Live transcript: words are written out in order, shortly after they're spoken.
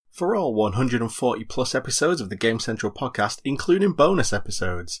For all 140 plus episodes of the Gamecentral podcast, including bonus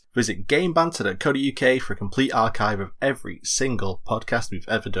episodes, visit gamebanter.co.uk for a complete archive of every single podcast we've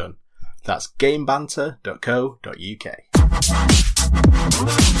ever done. That's gamebanter.co.uk.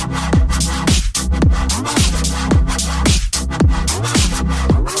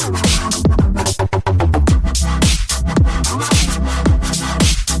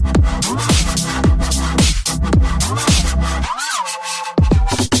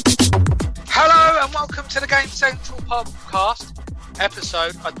 Welcome to the Gamecentral podcast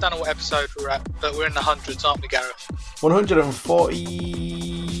episode. I don't know what episode we're at, but we're in the hundreds, aren't we, Gareth?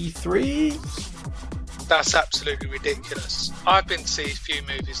 143? That's absolutely ridiculous. I've been to see a few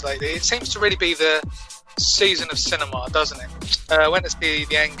movies lately. It seems to really be the season of cinema, doesn't it? I went to see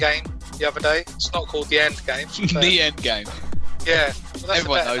The End Game the other day. It's not called The End Game. The End Game. Yeah. Well,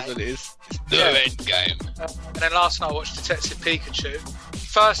 everyone knows what it is. It's The End Game. And then last night I watched Detective Pikachu.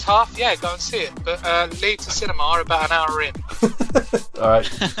 First half, yeah, go and see it. But leave to cinema about an hour in. Alright.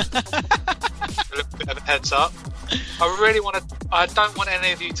 A little bit of a heads up. I don't want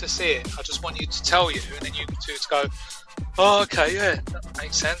any of you to see it. I just want you to tell you, and then you two to go, oh, okay, yeah, that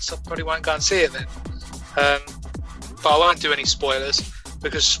makes sense. I probably won't go and see it then. But I won't do any spoilers,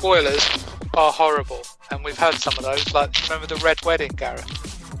 because spoilers are horrible. And we've had some of those. Like, remember the Red Wedding, Gareth?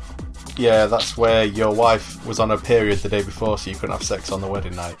 Yeah, that's where your wife was on her period the day before, so you couldn't have sex on the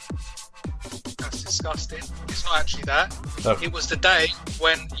wedding night. That's disgusting. It's not actually that. Oh. It was the day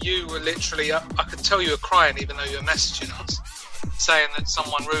when you were literally... I could tell you were crying even though you were messaging us, saying that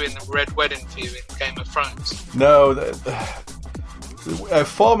someone ruined the Red Wedding for you in Game of Thrones. No, a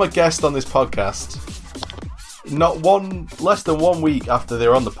former guest on this podcast, less than 1 week after they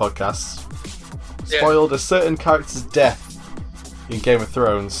were on the podcast, spoiled a certain character's death in Game of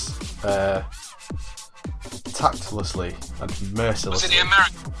Thrones tactlessly and mercilessly. Was it the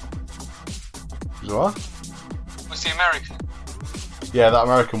American? What? Was the American? Yeah, that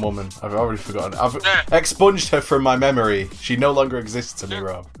American woman. I've already forgotten. I've expunged her from my memory. She no longer exists to me,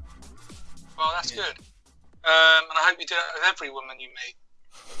 Rob. Well, that's good. And I hope you do that with every woman you meet.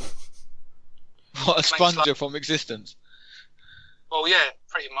 What, a sponge her from existence? Well, yeah,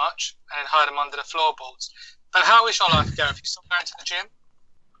 pretty much. And hide them under the floorboards. But how is your life, Gareth? You still going to the gym?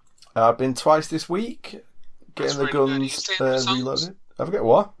 I've been twice this week, getting the guns reloaded. I forget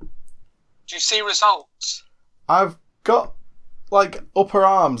what? Do you see results? I've got like upper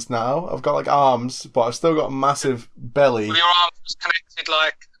arms now. I've got like arms, but I've still got a massive belly. Well, your arms was connected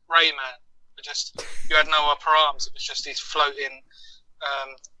like Rayman. You had no upper arms. It was just these floating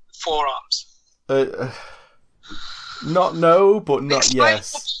forearms. Not no, but not Explain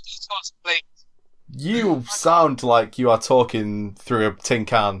yes. Please. You sound like you are talking through a tin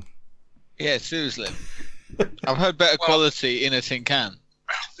can. Yeah, seriously. I've heard better quality in a tin can.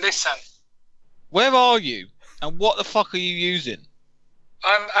 Listen. Where are you? And what the fuck are you using?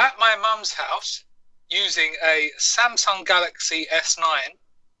 I'm at my mum's house using a Samsung Galaxy S9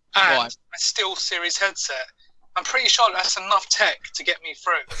 and a SteelSeries headset. I'm pretty sure that's enough tech to get me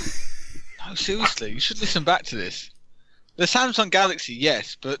through. No, seriously, you should listen back to this. The Samsung Galaxy,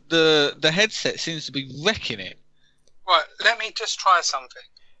 yes, but the headset seems to be wrecking it. Right, let me just try something.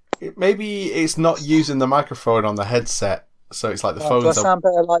 Maybe it's not using the microphone on the headset, so it's like the phone's... Does that sound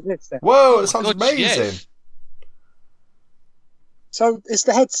better like this then? Whoa, it sounds amazing! Yes. So, it's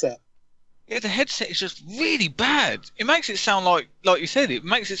the headset? Yeah, the headset is just really bad. It makes it sound like you said, it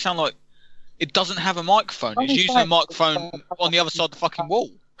makes it sound like it doesn't have a microphone. It's using a microphone on the other side of the fucking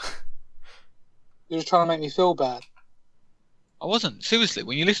wall. You're just trying to make me feel bad. I wasn't. Seriously,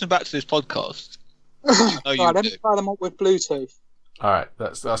 when you listen back to this podcast... Right, let me try them up with Bluetooth. Alright,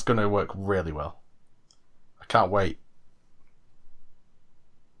 that's going to work really well. I can't wait.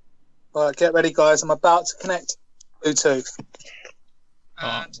 Alright, get ready, guys. I'm about to connect Bluetooth.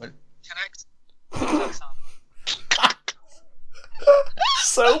 And connect.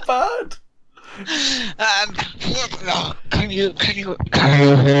 So bad. And can you hear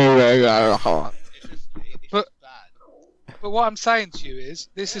But what I'm saying to you is,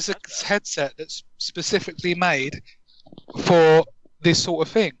 this is a headset that's specifically made for this sort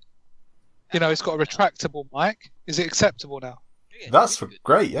of thing. You know, it's got a retractable mic. Is it acceptable now? That's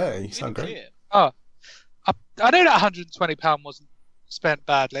great, yeah. You sound great. Oh, I know that £120 wasn't spent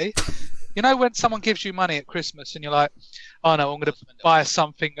badly. You know when someone gives you money at Christmas and you're like, oh no, I'm going to buy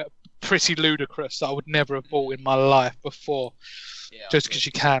something pretty ludicrous that I would never have bought in my life before, just because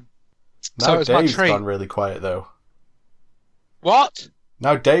you can. Now So it was Dave's my treat. gone really quiet, though. What?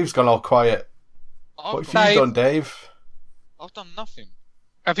 Now Dave's gone all quiet. What have you done, Dave? I've done nothing.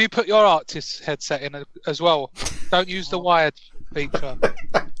 Have you put your artist headset in as well? Don't use the wired feature.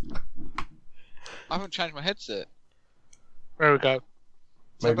 I haven't changed my headset. There we go.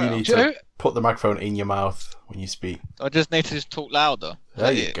 Maybe you need to put the microphone in your mouth when you speak. I just need to just talk louder.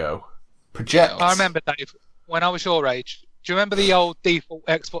 There you go. Project. I remember, Dave, when I was your age. Do you remember the old default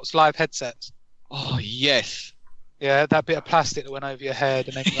Xbox Live headsets? Oh yes. Yeah, that bit of plastic that went over your head,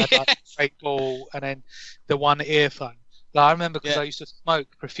 and then you had like a fake ball, and then the one earphone. Like, I remember because I used to smoke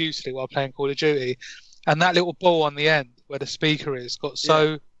profusely while playing Call of Duty, and that little ball on the end where the speaker is got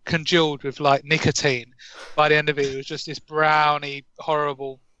so congealed with like nicotine. By the end of it, it was just this browny,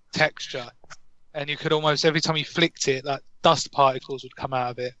 horrible texture, and you could almost every time you flicked it, like dust particles would come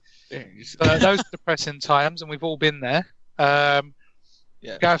out of it. Those are depressing times, and we've all been there.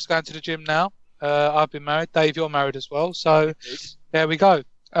 Gareth's going to the gym now. I've been married. Dave, you're married as well. So there we go.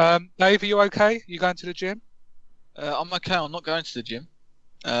 Dave, are you okay? You going to the gym? I'm okay. I'm not going to the gym.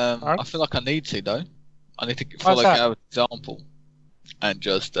 Right. I feel like I need to though. I need to follow our example and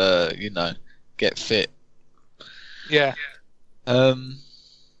just get fit. Yeah.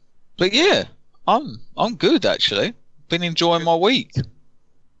 But yeah, I'm good actually. Been enjoying my week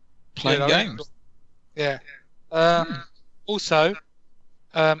playing games. Yeah. Also,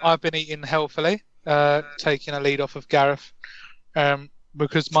 I've been eating healthily, taking a lead off of Gareth,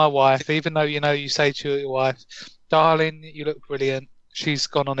 because my wife, even though you say to your wife, darling, you look brilliant, she's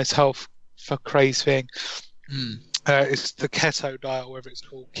gone on this health for craze thing. It's the keto diet, or whatever it's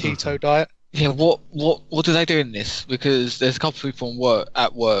called, keto diet. Yeah, what do they do in this? Because there's a couple of people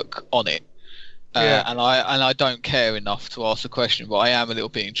at work on it, and I don't care enough to ask the question, but I am a little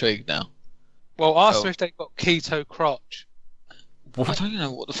bit intrigued now. Well, ask them if they've got keto crotch. I don't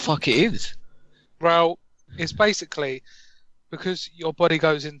know what the fuck it is. Well, it's basically because your body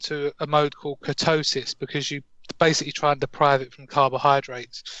goes into a mode called ketosis because you basically try and deprive it from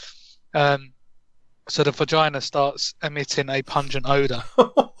carbohydrates. So the vagina starts emitting a pungent odour.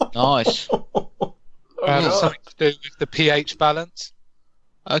 Nice. Something to do with the pH balance.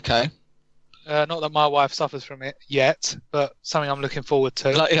 Okay. Not that my wife suffers from it yet, but something I'm looking forward to.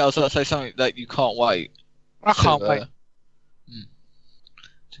 I was going to say something that you can't wait. I can't wait.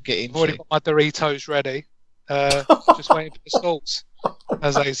 To get into. I've already got my Doritos ready. Just waiting for the salts,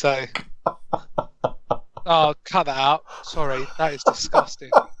 as they say. Oh, cut that out. Sorry, that is disgusting.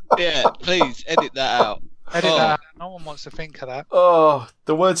 Yeah, please edit that out. Edit that out. No one wants to think of that. Oh,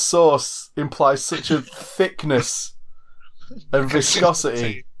 the word sauce implies such a thickness and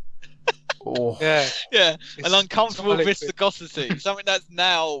viscosity. Oh. Yeah, an uncomfortable viscosity. Something that's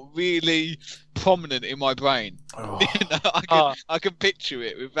now really prominent in my brain. Oh. I can picture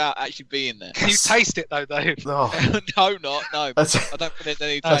it without actually being there. Can you taste it though, Dave? No. I don't think there's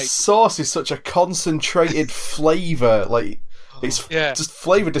any taste. Sauce is such a concentrated flavour. Like it's just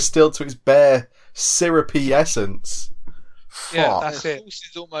flavour distilled to its bare syrupy essence. Yeah, that's it. Sauce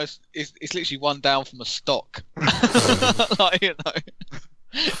is almost it's literally one down from a stock.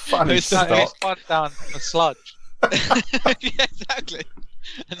 Funny stock. It's one down from a sludge. Yeah, exactly.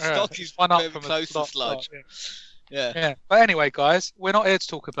 And stock is one up very from close to sludge. Yeah. But anyway, guys, we're not here to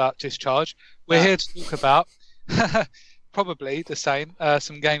talk about discharge. We're here to talk about probably the same.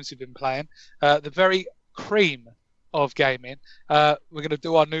 Some games we've been playing. The very cream of gaming. We're going to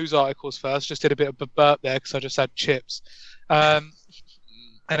do our news articles first. Just did a bit of a burp there because I just had chips. And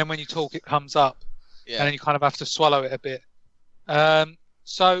then when you talk, it comes up, and then you kind of have to swallow it a bit.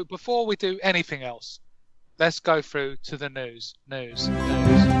 So before we do anything else, let's go through to the news.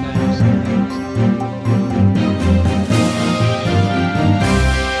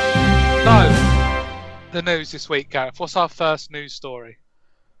 So, the news this week, Gareth. What's our first news story?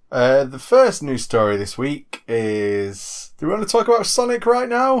 The first news story this week is... Do we want to talk about Sonic right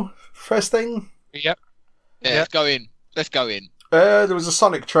now? First thing? Yep. Yeah, let's go in. There was a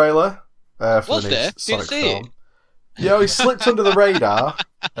Sonic trailer. For was the there? Sonic Didn't see film. Yeah, he slipped under the radar.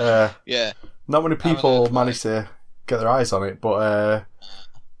 Not many people managed to get their eyes on it, but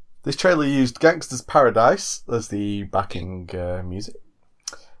this trailer used Gangsta's Paradise as the backing music.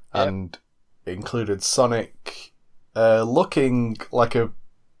 And it included Sonic looking like a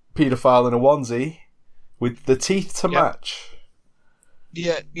paedophile in a onesie with the teeth to match.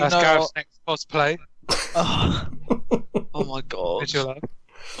 Yeah, that's Gareth's next cosplay. Oh my god. Did you like?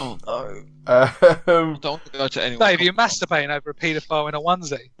 Oh no. I don't want to go to anyone. Dave, you're masturbating over a paedophile in a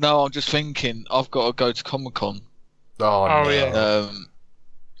onesie? No, I'm just thinking I've got to go to Comic-Con. Oh no. Yeah.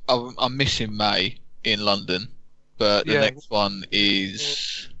 I'm missing May in London, but the next one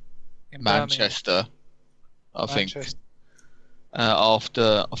is in Manchester. I think.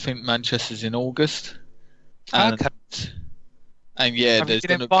 After I think Manchester's in August. And have there's you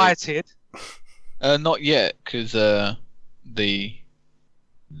been invited? Not yet, because the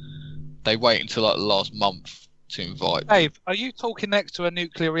they wait until like the last month to invite. Dave, are you talking next to a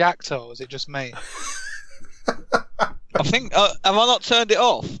nuclear reactor, or is it just me? I think have I not turned it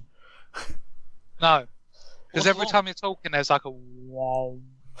off? No, because every time you're talking, there's like a wow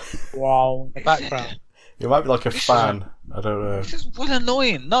in the background. It might be like a fan. I don't know. This is what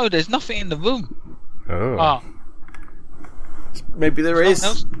annoying. No, there's nothing in the room. Oh. Maybe there is.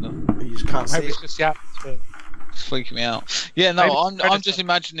 You just can't see Maybe it. it's just the atmosphere. It's freaking me out. Yeah, no, Maybe I'm just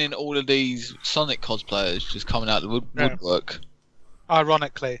imagining all of these Sonic cosplayers just coming out of the woodwork.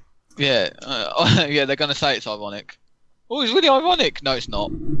 Ironically. Yeah, yeah, they're gonna say it's ironic. Oh, it's really ironic. No, it's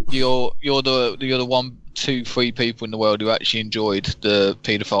not. You're the 1, 2, 3 people in the world who actually enjoyed the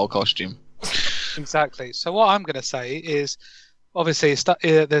paedophile costume. Exactly. So what I'm going to say is, obviously,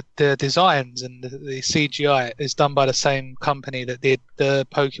 the designs and the CGI is done by the same company that did the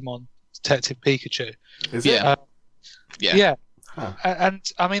Pokemon Detective Pikachu. Is it? Yeah. Huh. And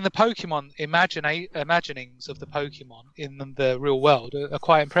I mean, the Pokemon imaginings of the Pokemon in the real world are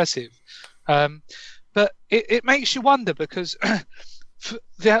quite impressive. But it makes you wonder, because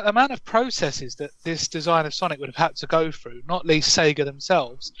the amount of processes that this design of Sonic would have had to go through, not least Sega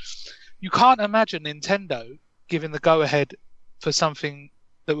themselves, you can't imagine Nintendo giving the go-ahead for something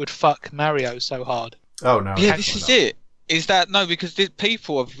that would fuck Mario so hard. Oh, no. Yeah, this is it. Is that, no, because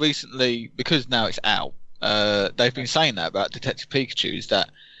people have recently, because now it's out, they've been saying that about Detective Pikachu, is that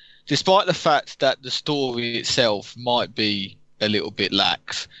despite the fact that the story itself might be a little bit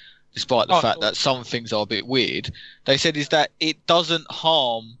lax, despite the fact that some things are a bit weird, they said is that it doesn't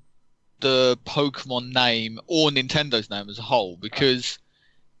harm the Pokemon name or Nintendo's name as a whole, because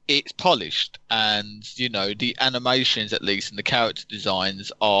it's polished, and the animations at least and the character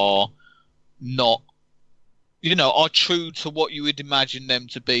designs are not, are true to what you would imagine them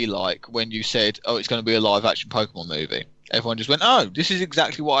to be like when you said, oh, it's going to be a live action Pokemon movie. Everyone just went, oh, this is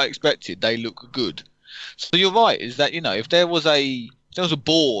exactly what I expected. They look good. So you're right, is that if there was a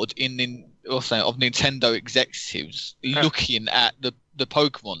board of Nintendo executives looking at the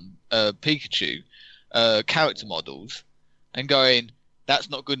Pokemon Pikachu character models and going,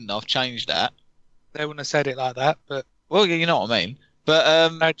 that's not good enough, change that. They wouldn't have said it like that, but well, yeah, you know what I mean. But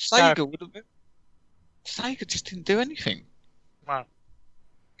Sega just didn't do anything. Wow.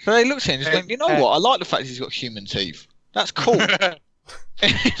 So they looked at him and just went, you know what? I like the fact he's got human teeth. That's cool.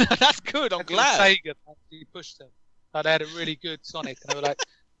 That's good. I'm glad. Sega actually pushed them. Like, they had a really good Sonic, and they were like,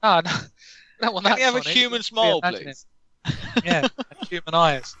 "Oh, no, I don't want that." Can you have Sonic. a human smile, please? Yeah, and human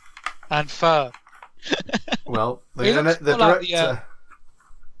eyes and fur. Well, the director.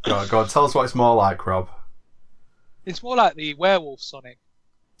 Go on, tell us what it's more like, Rob. It's more like the werewolf Sonic,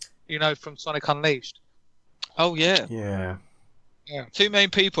 from Sonic Unleashed. Oh yeah. Yeah. Yeah. 2 main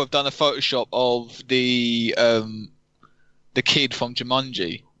people have done a Photoshop of the kid from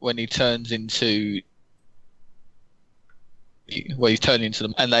Jumanji when he turns into. Where he's turning into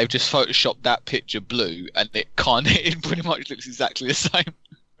them, and they've just photoshopped that picture blue, and it pretty much looks exactly the same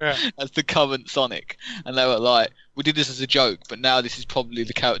as the current Sonic. And they were like, we did this as a joke, but now this is probably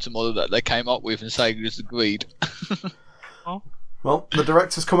the character model that they came up with, and Sega just agreed. Well, the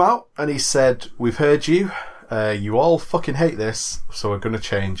director's come out and he said, we've heard you, you all fucking hate this, so we're going to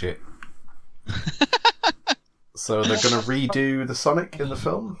change it. So they're going to redo the Sonic in the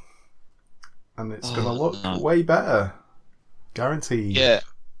film, and it's going to look way better. Guaranteed. Yeah,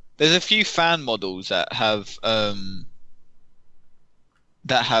 there's a few fan models that have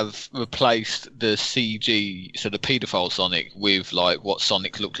replaced the CG, so the paedophile Sonic, with like what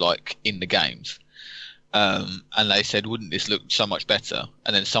Sonic looked like in the games. And they said, wouldn't this look so much better?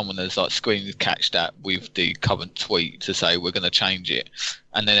 And then someone has like screen catched that with the current tweet to say we're going to change it.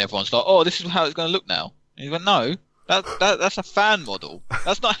 And then everyone's like, oh, this is how it's going to look now. And you went, no. That's a fan model.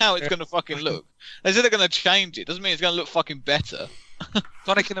 That's not how it's going to fucking look. They said they're going to change it. Doesn't mean it's going to look fucking better.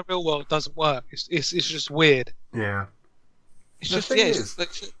 Sonic in the real world doesn't work. It's just weird. Yeah. It's the just thing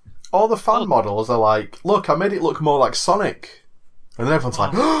is, all the fan models are like, look, I made it look more like Sonic. And then everyone's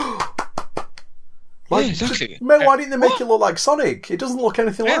like, yeah, exactly. Why didn't they make it look like Sonic? It doesn't look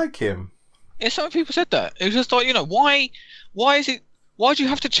anything like him. Yeah, some people said that. It was just like, why do you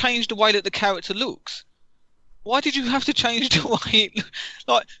have to change the way that the character looks? Why did you have to change the way it looks?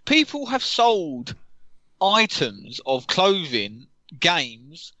 Like, people have sold items of clothing,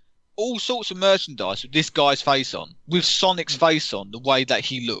 games, all sorts of merchandise with this guy's face on, with Sonic's face on, the way that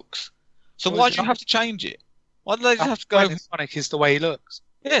he looks. So why do you have to change it? Why do they just have to go? Sonic is the way he looks.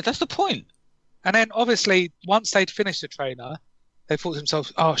 Yeah, that's the point. And then, obviously, once they'd finished the trailer, they thought to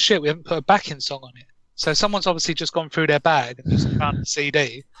themselves, oh shit, we haven't put a backing song on it. So someone's obviously just gone through their bag and just found a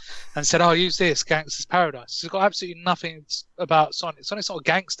CD and said, "Oh, use this, Gangster's Paradise." It's got absolutely nothing about Sonic. Sonic's not a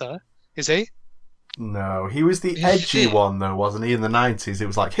gangster, is he? No, he was the edgy one though, wasn't he? In the 90s, it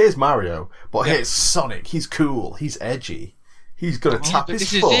was like, here's Mario, but here's Sonic. He's cool. He's edgy. He's gonna tap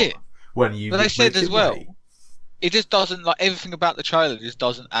his foot when you. But they said as well, right. It just doesn't, like, everything about the trailer just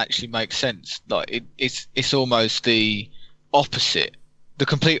doesn't actually make sense. Like it's almost the opposite, the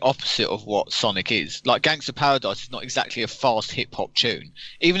complete opposite of what Sonic is. Like, Gangster Paradise is not exactly a fast hip hop tune.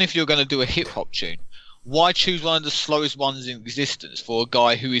 Even if you're going to do a hip hop tune, why choose one of the slowest ones in existence for a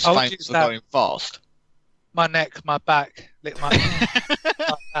guy who is famous for going fast? My neck, my back, lick my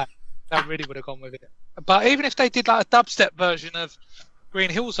back. That really would have gone with it. But even if they did like a dubstep version of Green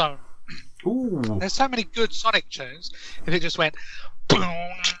Hill Zone, there's so many good Sonic tunes. If it just went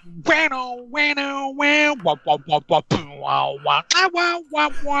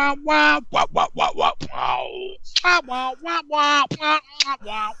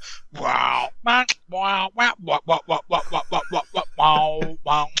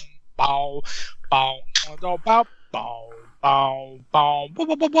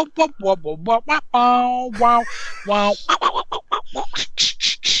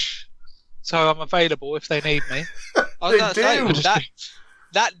so I'm available if they need me. I was going to say,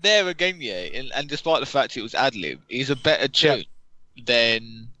 that there again, and despite the fact it was ad-lib, is a better tune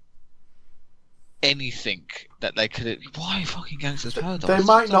than anything that they could. Why fucking Gangster's Paradise? They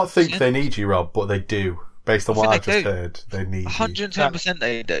might not think they need you, Rob, but they do. Based on what I've just heard, they need 110%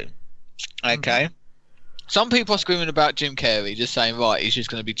 they do. Okay. Some people are screaming about Jim Carrey, just saying, right, he's just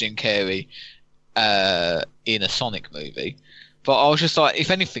going to be Jim Carrey in a Sonic movie. But I was just like, if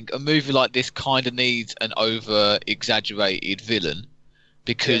anything, a movie like this kind of needs an over-exaggerated villain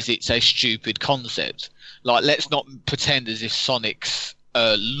because it's a stupid concept. Like, let's not pretend as if Sonic's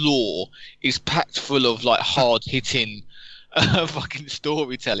lore is packed full of, like, hard-hitting fucking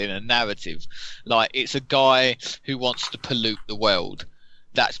storytelling and narrative. Like, it's a guy who wants to pollute the world.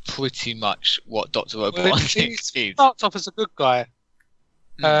 That's pretty much what Dr. Robotnik is. He starts off as a good guy.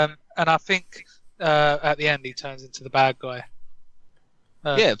 And I think at the end he turns into the bad guy.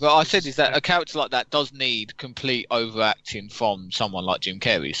 Yeah, but I said is that a character like that does need complete overacting from someone like Jim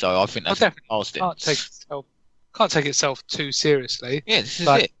Carrey, so I think that's past it. Can't take itself too seriously. Yeah, this is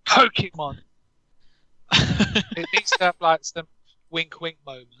like it. Pokemon. It needs to have like some wink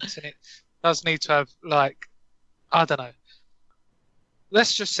moments, and it does need to have like, I don't know.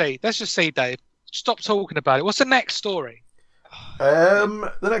 Let's just see, Dave. Stop talking about it. What's the next story?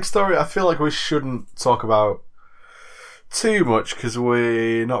 The next story, I feel like we shouldn't talk about too much because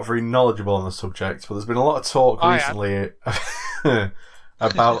we're not very knowledgeable on the subject. But there's been a lot of talk recently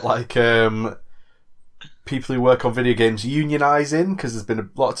about like people who work on video games unionising, because there's been a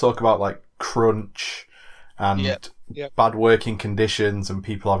lot of talk about like crunch and bad working conditions and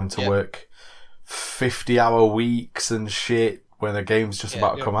people having to work 50-hour weeks and shit when the game's just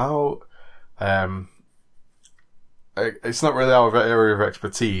about to come out. It's not really our area of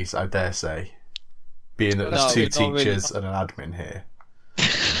expertise, I dare say, being that there's two teachers and an admin here.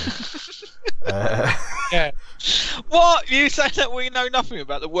 What? You say that we know nothing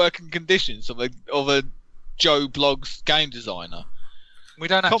about the working conditions of a Joe Blogs game designer? We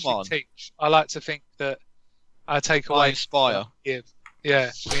don't actually teach. I like to think that I take away. I inspire.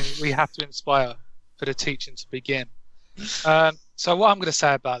 Yeah, we have to inspire for the teaching to begin. So what I'm going to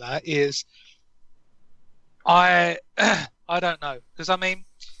say about that is, I don't know, because I mean,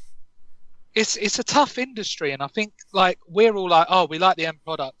 it's a tough industry, and I think like we're all like, oh, we like the end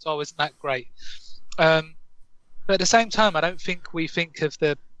product, oh, isn't that great? But at the same time, I don't think we think of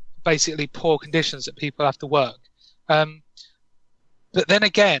the basically poor conditions that people have to work. But then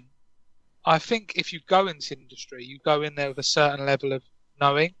again, I think if you go into industry, you go in there with a certain level of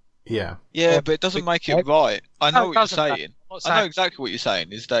knowing. Yeah, but it doesn't make it right. I know what you're saying. I know exactly what you're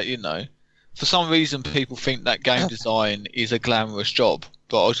saying. Is that, you know, for some reason people think that game design is a glamorous job.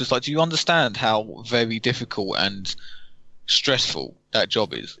 But I was just like, do you understand how very difficult and stressful that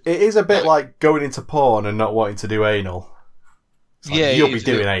job is? It is a bit like going into porn and not wanting to do anal. Like, you'll be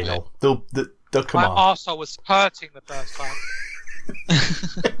doing anal. They'll come on. My arsehole was hurting the first time.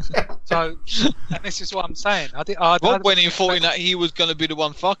 So, and this is what I'm saying. Rob went in thinking that he was going to be the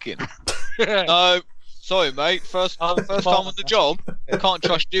one fucking. No, sorry, mate. First time on the job. I can't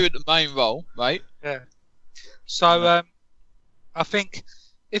trust you at the main role, mate. Yeah. So, I think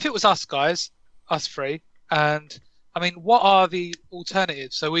if it was us guys, us three, and I mean, what are the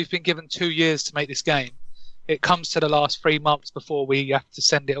alternatives? So we've been given 2 years to make this game. it comes to the last 3 months before we have to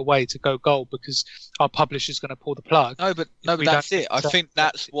send it away to go gold because our publisher's going to pull the plug. No, but that's it. I think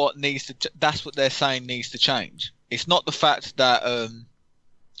that's what needs to. That's what they're saying needs to change. It's not the fact that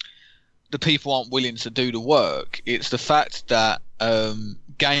the people aren't willing to do the work. It's the fact that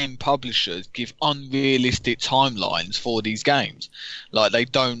game publishers give unrealistic timelines for these games. Like they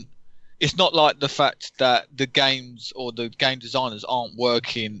don't. It's not like the fact that the games or the game designers aren't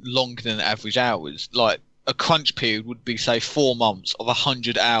working longer than average hours. Like a crunch period would be, say, 4 months of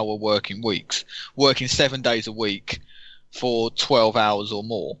 100-hour working weeks, working 7 days a week for 12 hours or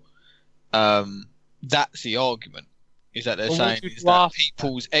more. That's the argument. Is that they're saying is that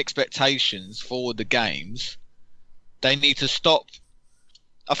people's expectations for the games, they need to stop.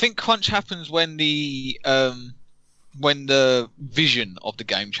 I think crunch happens when the vision of the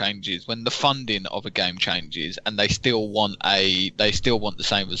game changes, when the funding of a game changes, and they still want the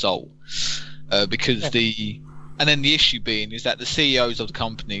same result. Because and then the issue being is that the CEOs of the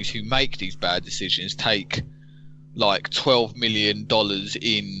companies who make these bad decisions take like $12 million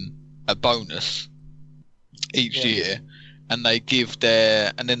in a bonus each year, and they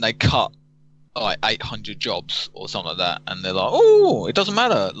then they cut like 800 jobs or something like that, and they're like, oh, it doesn't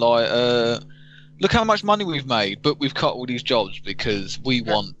matter, like look how much money we've made, but we've cut all these jobs because we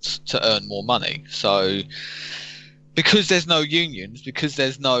want to earn more money. So because there's no unions, because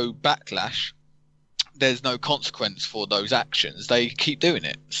there's no backlash, there's no consequence for those actions, they keep doing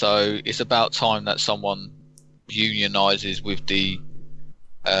it. So it's about time that someone unionizes with the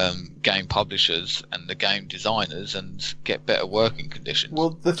game publishers and the game designers and get better working conditions. Well,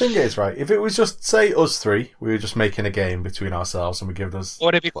 the thing is, right, if it was just, say, us three, we were just making a game between ourselves and we give us... What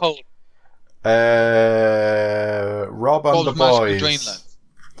would it be called? Rob and the Boys. Dreamland.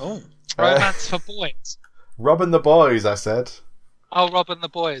 Oh. Romance for Boys. Rob and the Boys, I said. Oh, Rob and the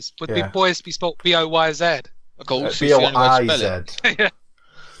Boys. Would the boys be spelled B-O-Y-Z? Of course, B-O-I-Z.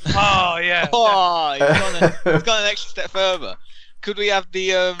 Oh, yeah. Oh, he's gone an extra step further. Could we have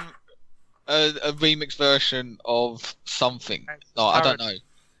the a remix version of something? No, I don't know.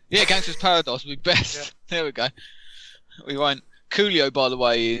 Yeah, Gangster's Paradise would be best. Yeah. There we go. We won't. Coolio, by the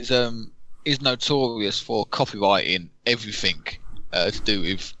way, is notorious for copywriting everything to do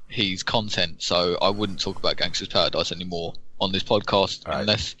with his content. So I wouldn't talk about Gangster's Paradise anymore on this podcast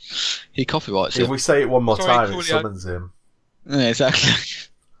unless he copyrights it. If we say it one more time, it summons him. Yeah, exactly.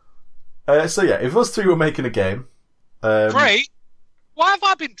 So yeah, if us three were making a game, three. Why have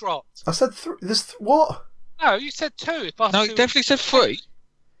I been dropped? I said three. What? No, you said two. No, he definitely said three.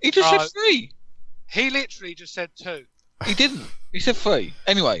 He just said three. He literally just said two. He didn't. He said three.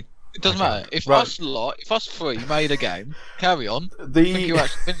 Anyway, it doesn't matter. If us three made a game, carry on. I think you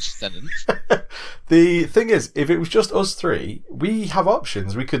actually finished the sentence. The thing is, if it was just us three, we have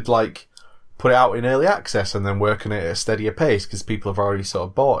options. We could put it out in early access and then work on it at a steadier pace because people have already sort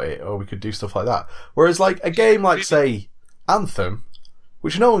of bought it, or we could do stuff like that. Whereas a game like, say, Anthem,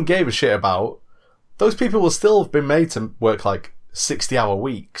 which no one gave a shit about, those people will still have been made to work 60-hour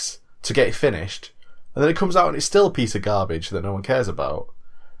weeks to get it finished, and then it comes out and it's still a piece of garbage that no one cares about.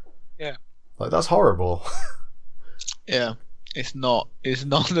 Yeah. That's horrible. Yeah. It's not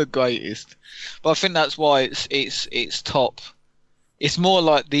the greatest. But I think that's why it's top. It's more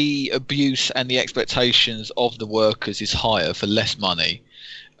like the abuse and the expectations of the workers is higher for less money,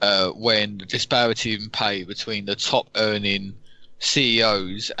 when the disparity in pay between the top earning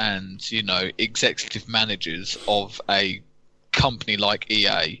CEOs and executive managers of a company like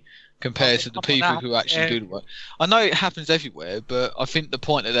EA compared to the people who actually do the work. I know it happens everywhere, but I think the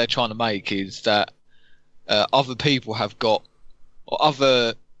point that they're trying to make is that other people have got, or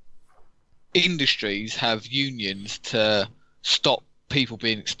other industries have unions to stop people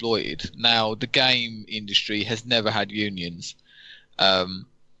being exploited. Now, the game industry has never had unions, and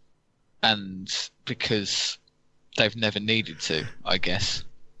because they've never needed to, I guess,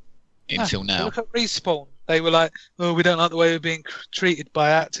 until now. Look at Respawn. They were like, oh, we don't like the way we're being treated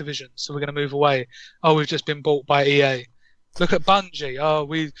by Activision, so we're going to move away. Oh, we've just been bought by EA. Look at Bungie. Oh,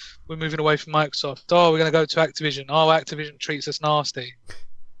 we're moving away from Microsoft. Oh, we're going to go to Activision. Oh, Activision treats us nasty.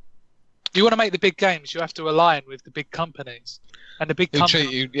 You want to make the big games, you have to align with the big companies. And the big companies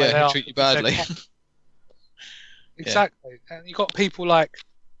treat you badly. Exactly. Yeah. And you've got people like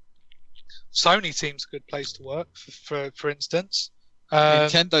Sony seems a good place to work, for instance.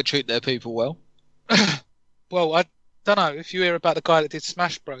 Nintendo treat their people well. Well, I don't know. If you hear about the guy that did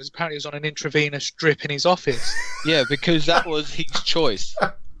Smash Bros, apparently he was on an intravenous drip in his office. Yeah, because that was his choice.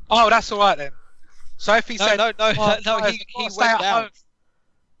 Oh, that's all right then. So if he said... No, he went down.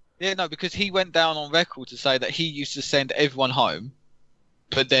 Yeah, no, because he went down on record to say that he used to send everyone home,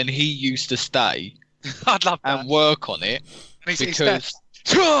 but then he used to stay I'd love that. And work on it. And he's because...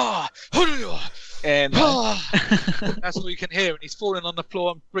 And that's all you can hear, and he's falling on the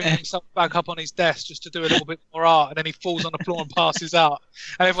floor and bringing himself back up on his desk just to do a little bit more art, and then he falls on the floor and passes out,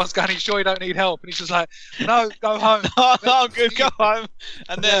 and everyone's going, "Are you sure you don't need help?" And he's just like, "No, go home." No, I'm good, go home.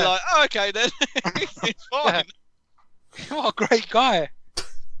 And they're like, oh, "Okay then, it's fine." Yeah. What a great guy.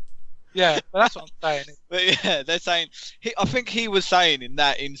 Yeah, but that's what I'm saying. But yeah, they're saying. I think he was saying in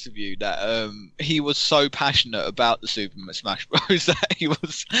that interview that he was so passionate about the Super Smash Bros. That he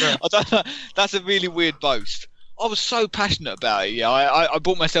was. Yeah. I don't know. That's a really weird boast. I was so passionate about it. Yeah, I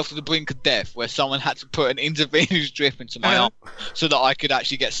brought myself to the brink of death, where someone had to put an intravenous drip into my arm so that I could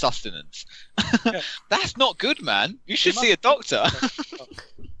actually get sustenance. Yeah. That's not good, man. You should see a doctor.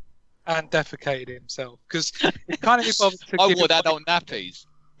 And defecated himself because it kind of bothered to. I wore adult nappies.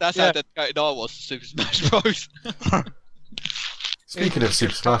 That's how dedicated I was to Super Smash Bros. Speaking of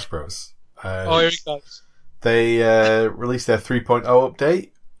Super Smash Bros, here he goes. They released their 3.0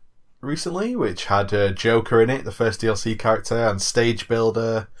 update recently, which had Joker in it, the first DLC character, and Stage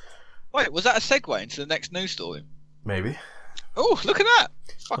Builder. Wait, was that a segue into the next news story? Maybe. Oh, look at that!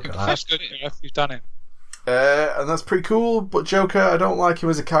 Fucking that's good. You've done it. And that's pretty cool. But Joker, I don't like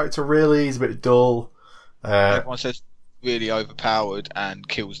him as a character. Really, he's a bit dull. Everyone says really overpowered and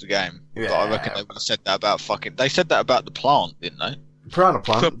kills the game. Yeah. But I reckon they would have said that about They said that about the plant, didn't they? Piranha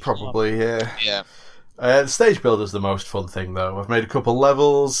Plant, probably, yeah. Yeah. The Stage Builder's the most fun thing, though. I've made a couple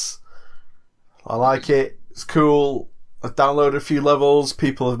levels. I like it. It's cool. I've downloaded a few levels.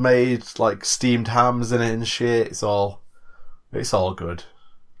 People have made, like, steamed hams in it and shit. It's all good.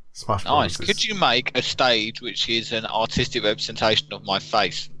 Smash Nice. Could you make a stage which is an artistic representation of my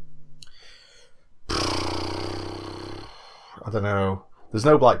face? I don't know. There's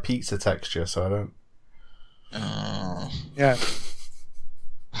no like pizza texture, so I don't. Yeah.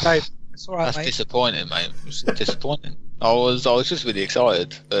 Dave, it's all right, That's mate. disappointing, mate. It's disappointing. I was just really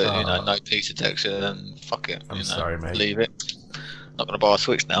excited, but no pizza texture. Then fuck it. I'm sorry, mate. Leave it. Not gonna buy a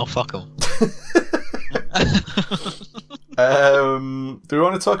Switch now. Fuck them. Do we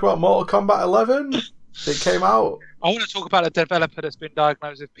want to talk about Mortal Kombat 11? It came out. I want to talk about a developer that's been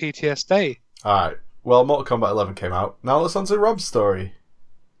diagnosed with PTSD. All right. Well, Mortal Kombat 11 came out. Now let's on to Rob's story.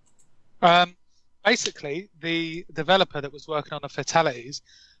 Basically, the developer that was working on the fatalities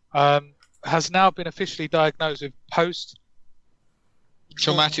has now been officially diagnosed with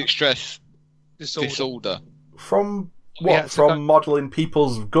post-traumatic stress disorder. From what? From modelling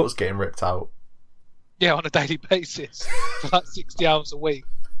people's guts getting ripped out? Yeah, on a daily basis. For like 60 hours a week.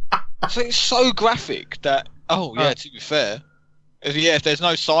 So it's so graphic that... to be fair, if there's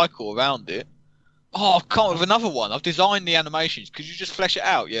no cycle around it... Oh, I've come up with another one. I've designed the animations. Could you just flesh it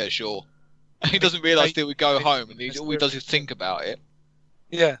out? Yeah, sure. He doesn't realise till we go home, and all he does is think about it.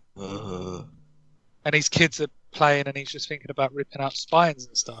 Yeah. And his kids are playing, and he's just thinking about ripping out spines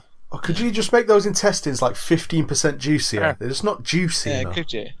and stuff. Oh, could you just make those intestines like 15% juicier? Yeah. They're just not juicy enough.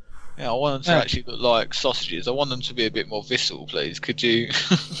 Could you? Yeah, I want them to actually look like sausages. I want them to be a bit more visceral, please. Could you?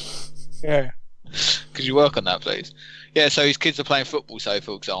 Yeah. Could you work on that, please? Yeah, so his kids are playing football, say,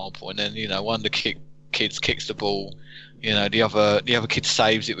 for example, and then, one of the kids kicks the ball, the other kid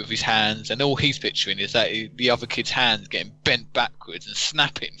saves it with his hands, and all he's picturing is that the other kid's hands getting bent backwards and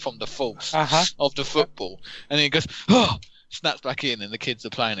snapping from the force of the football. And then he goes, snaps back in, and the kids are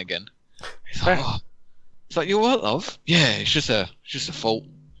playing again. He's like, It's like, you what, love? Yeah, it's just a fault.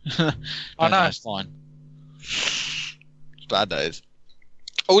 I know. It's fine. It's bad, that is.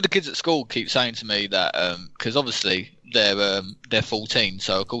 All the kids at school keep saying to me that because obviously they're 14,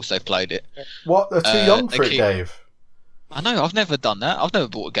 so of course they've played it. What? They're too young for it, Dave. I know. I've never done that. I've never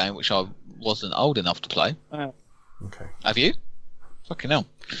bought a game which I wasn't old enough to play. Okay. Have you? Fucking hell.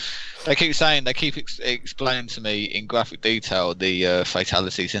 They keep explaining to me in graphic detail the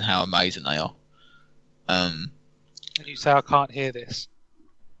fatalities and how amazing they are. And you say, I can't hear this.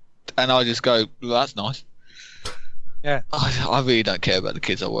 And I just go, well, that's nice. Yeah. I really don't care about the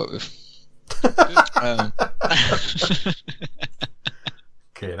kids I work with.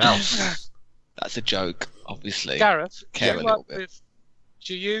 Okay, now. That's a joke, obviously. Gareth, care a little bit.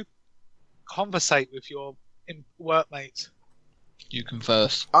 Do you conversate with your workmates? You can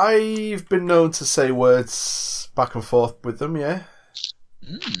first. I've been known to say words back and forth with them, yeah.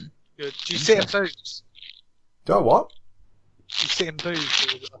 Good. Do you sit in booths? Do I what? Do you sit in booths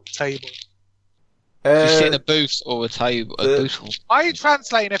or a table? Do you sit in a booth or a table? Why are you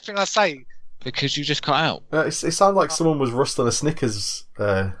translating everything I say? Because you just cut out. It sounded like someone was rustling a Snickers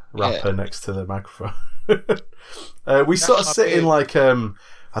wrapper next to the microphone. We sort of sit in like I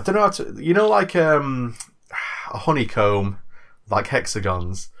don't know how to, like a honeycomb, like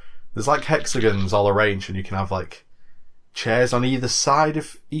hexagons. There's like hexagons all arranged, and you can have like chairs on either side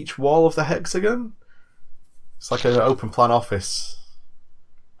of each wall of the hexagon. It's like an open plan office.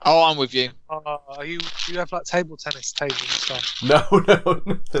 Oh, I'm with you. Do you have like table tennis tables and stuff? No,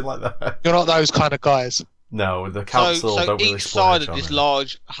 nothing like that. You're not those kind of guys. No, the council So don't really each splurge side of on this it.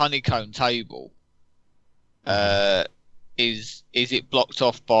 large honeycomb table, is it blocked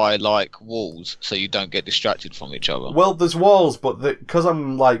off by like walls so you don't get distracted from each other? Well, there's walls, but because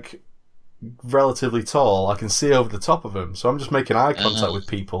I'm like relatively tall, I can see over the top of them, so I'm just making eye contact with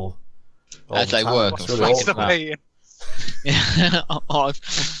people all as the they time. work. It's And really flex awkward. the Yeah,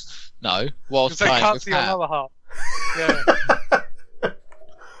 no. Whilst Because they playing can't with see your Pat. other half. Yeah.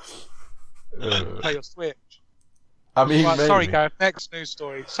 Play your Switch. I mean, Right, maybe. sorry, Gareth. Next news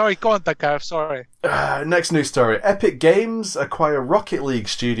story. Sorry, go on, Gareth. Sorry. Next news story. Epic Games acquire Rocket League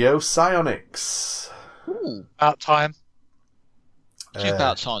studio Psyonix. Ooh, About time.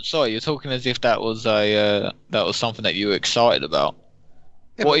 about time. Sorry, you're talking as if that was something that you were excited about.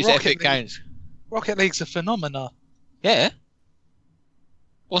 Yeah, What but is Rocket Epic League- Games? Rocket League's a phenomena. Yeah.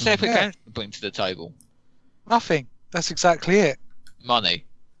 What's Epic Yeah. Games bring to the table? Nothing. That's exactly it. Money.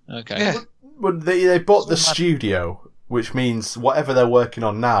 Okay. Yeah. Well, they bought the Doesn't matter. studio, which means whatever they're working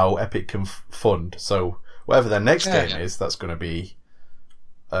on now, Epic can fund. So whatever their next Yeah. game is, that's going to be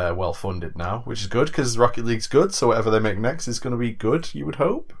well funded now, which is good because Rocket League's good. So whatever they make next is going to be good. You would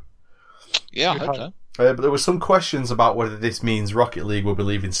hope. Yeah, I hope so. But there were some questions about whether this means Rocket League will be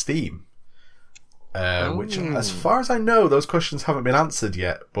leaving Steam. Which, as far as I know, those questions haven't been answered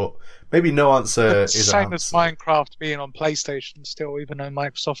yet. But maybe no answer It's the is an same as answer. Minecraft being on PlayStation still, even though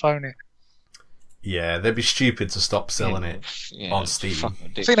Microsoft own it. Yeah, they'd be stupid to stop selling it Yeah, on it's Steam. fucking I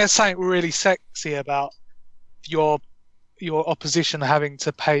ridiculous. think there's something really sexy about your opposition having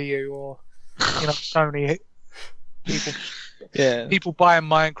to pay you, or Sony people buying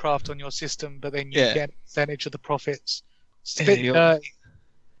Minecraft on your system, but then you get a percentage of the profits. It's a bit dirty.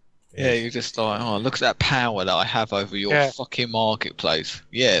 Yeah, you're just like, oh, look at that power that I have over your fucking marketplace.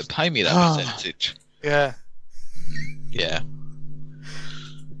 Yeah, pay me that percentage. Yeah. Yeah.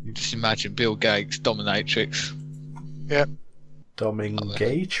 Just imagine Bill Gates, dominatrix. Yeah.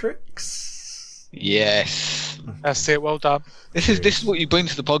 Dominatrix? Yes. That's it. Well done. This is what you bring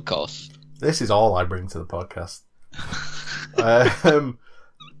to the podcast. This is all I bring to the podcast.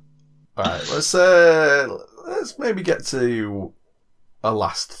 Alright, let's maybe get to a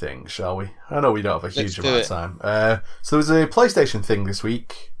last thing, shall we? I know we don't have a huge amount of time. So there was a PlayStation thing this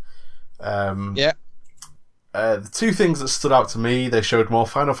week. The two things that stood out to me, they showed more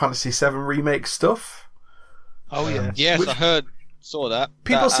Final Fantasy VII Remake stuff. Oh, yeah. Yes, I saw that.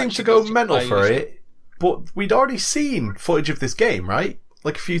 People That seem to actually go got mental played. for it, but we'd already seen footage of this game, right?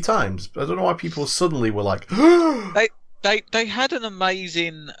 Like a few times. I don't know why people suddenly were like, They had an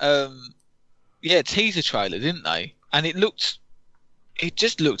amazing teaser trailer, didn't they? And it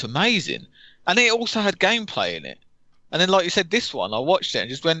just looked amazing. And it also had gameplay in it. And then, like you said, this one, I watched it and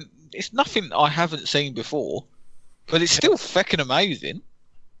just went, it's nothing I haven't seen before, but it's still fucking amazing.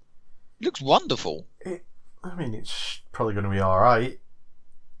 It looks wonderful. I mean, it's probably going to be alright.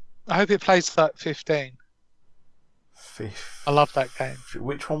 I hope it plays like 15. I love that game.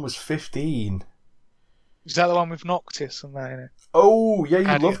 Which one was 15? Is that the one with Noctis and that in it? Oh, yeah, you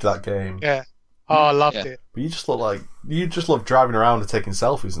How do loved that game. Yeah. Oh, I loved it. But you just love driving around and taking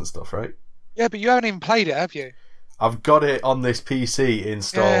selfies and stuff, right? Yeah, but you haven't even played it, have you? I've got it on this PC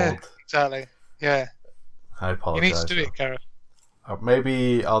installed. Yeah, exactly. Yeah. I You apologise. need to do it, Gareth.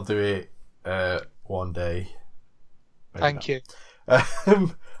 Maybe I'll do it one day. Maybe Thank you.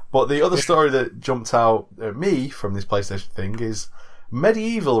 But the other story that jumped out at me from this PlayStation thing is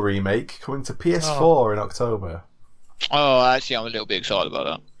Medieval remake coming to PS4 in October. Oh, actually, I'm a little bit excited about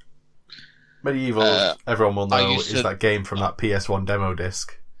that. Medieval, everyone will know, used is to- that game from that PS1 demo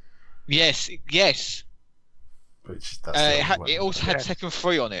disc. Yes. Which that's the only way. It also had Tekken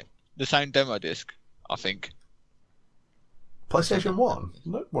 3 on it, the same demo disc, I think. PlayStation 1?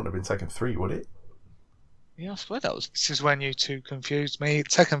 No, it wouldn't have been Tekken 3, would it? Yeah, I swear that was. This is when you two confused me.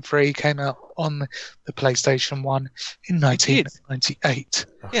 Tekken 3 came out on the PlayStation 1 in 1998.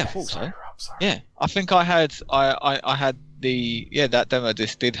 Okay, Yeah, I thought so. sorry, Rob, sorry. Yeah, I think I had that demo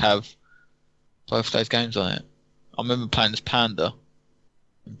disc did have both those games on it. I remember playing as Panda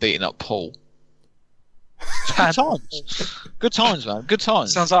and beating up Paul. Good times. Good times, man. Good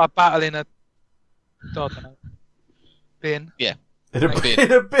times. Sounds like a battle in a... I don't know. Bin. Yeah. In a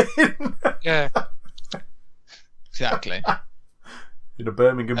bin. Yeah. Exactly. In a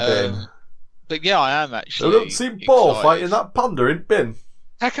Birmingham bin. But yeah, I am I actually. don't see Paul excited. fighting that panda in bin.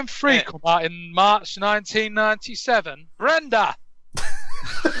 Tekken 3 come out in March 1997. Brenda!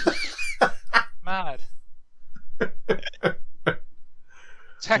 mad.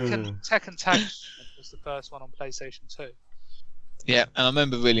 Tekken Tag was the first one on PlayStation 2. Yeah, and I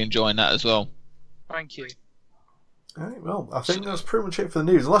remember really enjoying that as well. Thank you. All right, well, I think that's pretty much it for the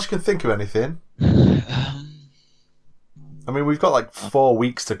news. Unless you can think of anything. I mean, we've got like 4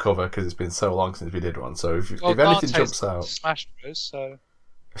 weeks to cover because it's been so long since we did one. So if anything jumps out, Smash Bros. So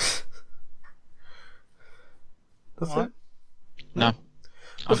nothing. Right. No,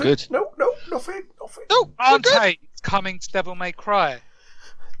 I'm good. No, nothing. No, Dante is coming to Devil May Cry.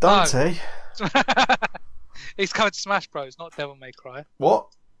 Dante. No. He's coming to Smash Bros, not Devil May Cry. What?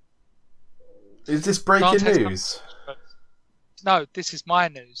 Is this breaking Dante's news? No, this is my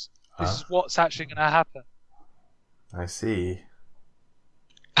news. This is what's actually going to happen. I see.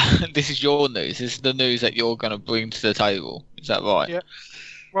 This is your news. This is the news that you're going to bring to the table. Is that right? Yeah.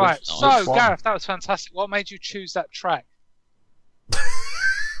 Right. Which So, one? Gareth, that was fantastic. What made you choose that track?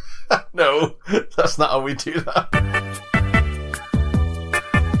 No, that's not how we do that.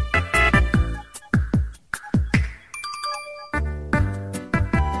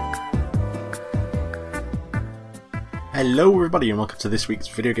 Hello everybody and welcome to this week's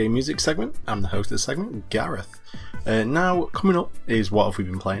video game music segment. I'm the host of the segment, Gareth. Now, coming up is What Have We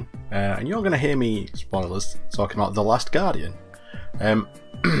Been Playing? And you're going to hear me, spoilers, talking about The Last Guardian.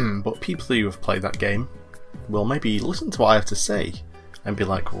 But people who have played that game will maybe listen to what I have to say and be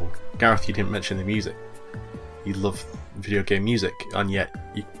like, well, Gareth, you didn't mention the music. You love video game music, and yet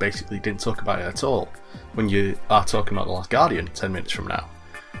you basically didn't talk about it at all when you are talking about The Last Guardian 10 minutes from now.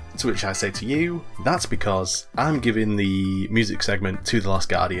 To which I say to you, that's because I'm giving the music segment to The Last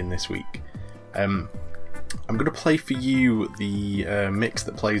Guardian this week. I'm going to play for you the mix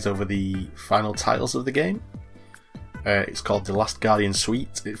that plays over the final titles of the game. It's called The Last Guardian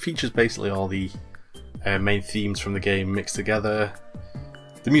Suite. It features basically all the main themes from the game mixed together.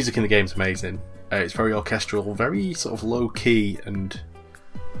 The music in the game is amazing. It's very orchestral, very sort of low-key and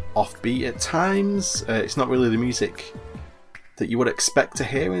offbeat at times. It's not really the music that you would expect to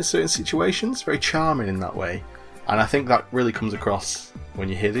hear in certain situations. Very charming in that way, and I think that really comes across when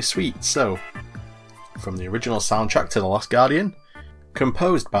you hear this suite. So, from the original soundtrack to The Last Guardian,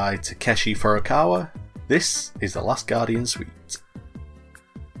 composed by Takeshi Furukawa, this is The Last Guardian Suite.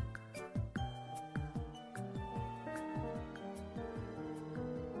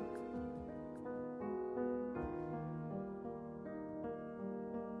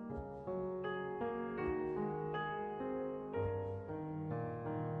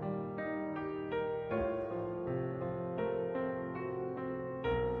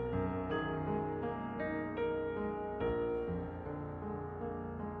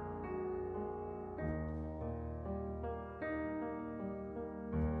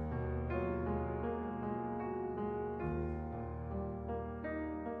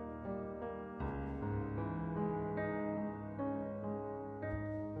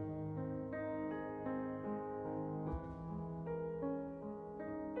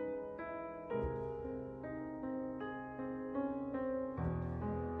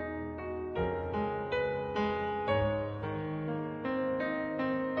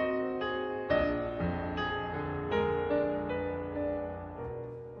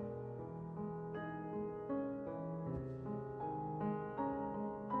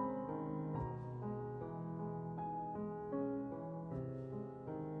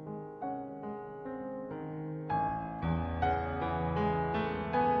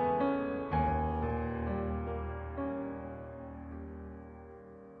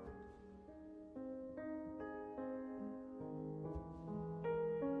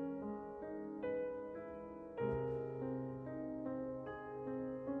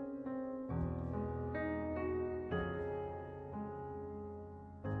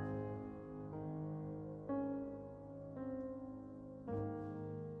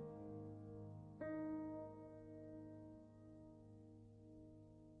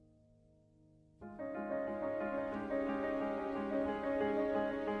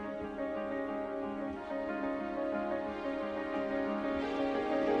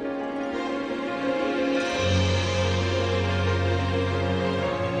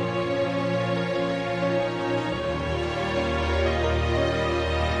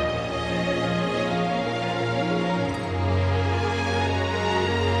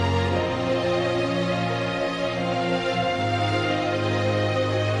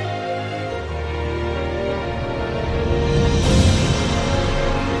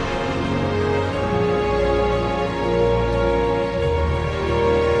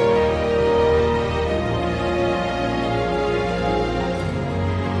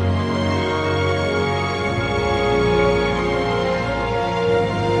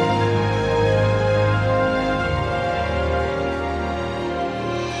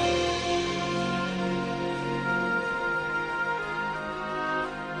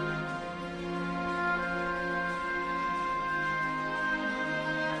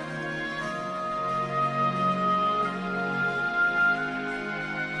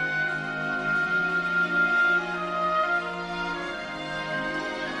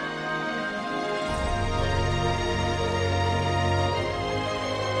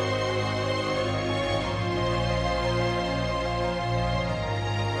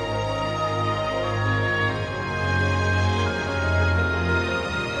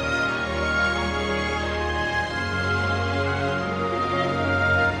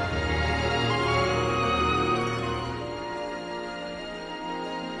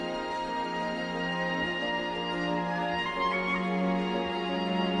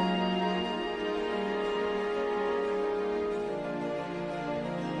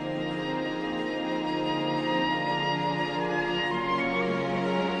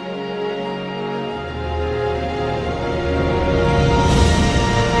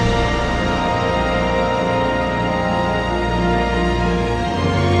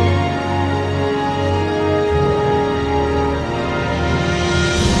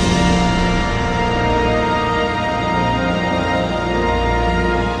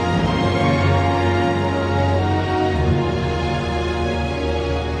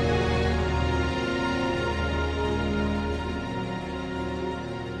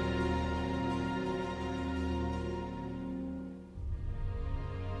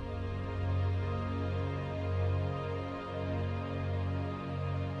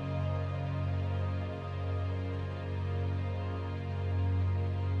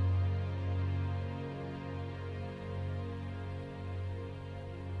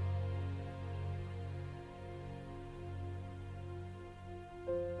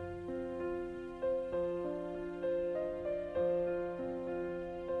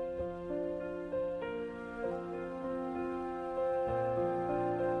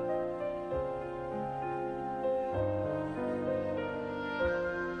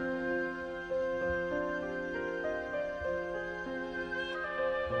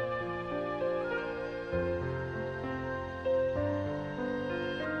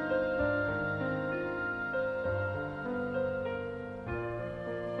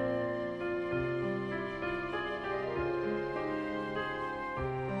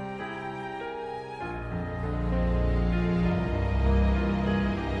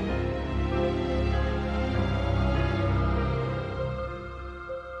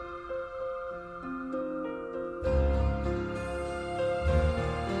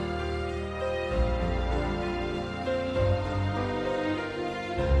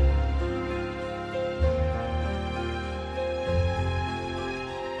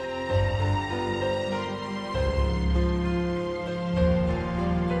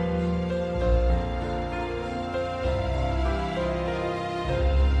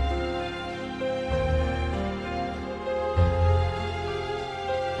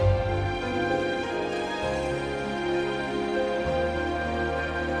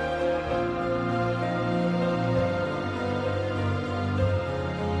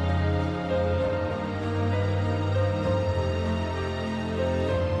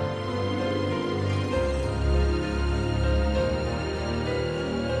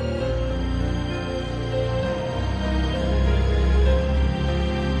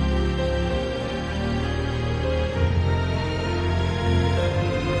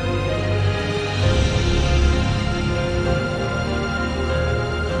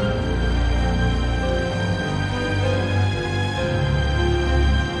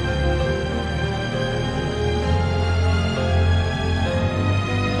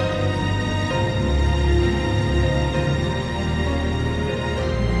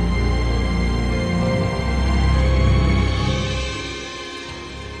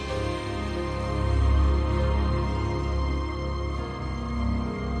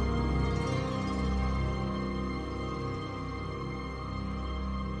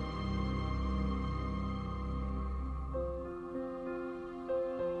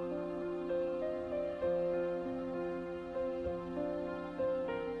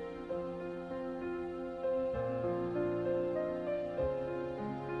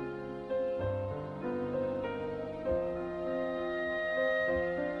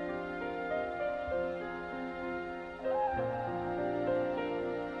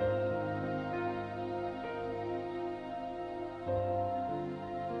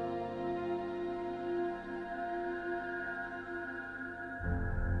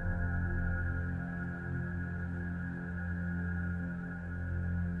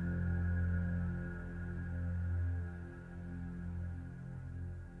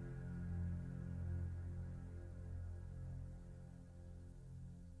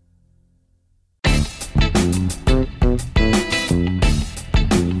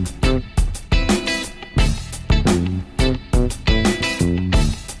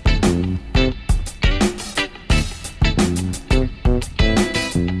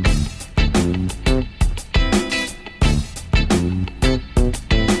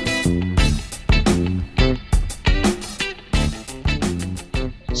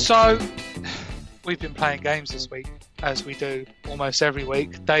 So, we've been playing games this week, as we do almost every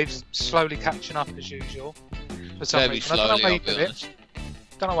week. Dave's slowly catching up as usual. For some Very reason. slowly, I don't know why I'll you be do honest. it.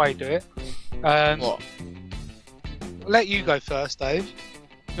 Don't know why you do it. What? I'll let you go first, Dave,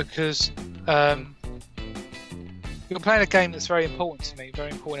 because you're playing a game that's very important to me,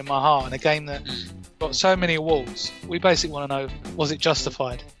 very important in my heart, and a game that's got so many awards. We basically want to know, was it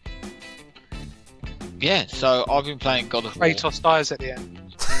justified? Yeah, so I've been playing God of War. Kratos dies at the end.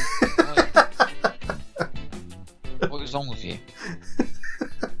 What is wrong with you?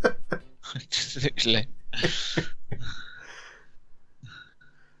 Just literally.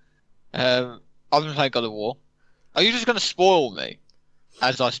 I've been playing God of War. Are you just going to spoil me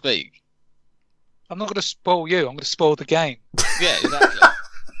as I speak? I'm not going to spoil you. I'm going to spoil the game. Yeah, exactly.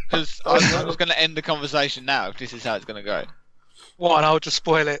 Because I was going to end the conversation now if this is how it's going to go. What? And I'll just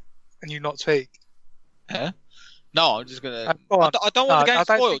spoil it and you not speak. Huh? No, I'm just going to... Go on. I don't want the game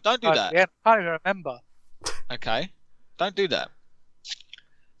don't spoiled. think- Don't do that. Yeah, I can't even remember. Okay? Don't do that.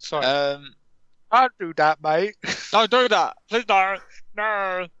 Sorry. Don't do that, mate. Don't do that. Please don't.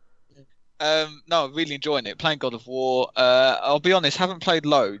 No. No, really enjoying it. Playing God of War. I'll be honest, haven't played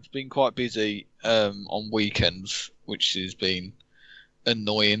loads. Been quite busy on weekends, which has been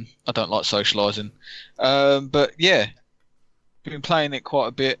annoying. I don't like socialising. But yeah, been playing it quite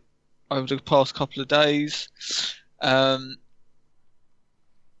a bit over the past couple of days. And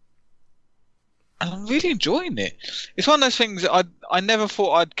I'm really enjoying it. It's one of those things that I never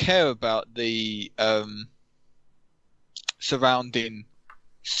thought I'd care about the surrounding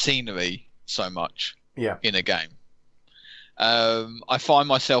scenery so much in a game. I find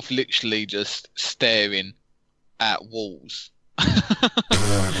myself literally just staring at walls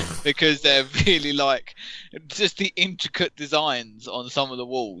because they're really like just the intricate designs on some of the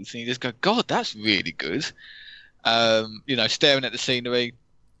walls, and you just go, God, that's really good. You know, staring at the scenery,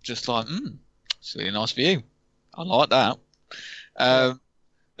 just like, it's a really nice view. I like that. But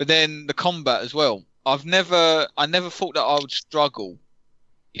then the combat as well. I never thought that I would struggle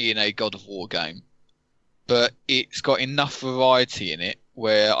in a God of War game, but it's got enough variety in it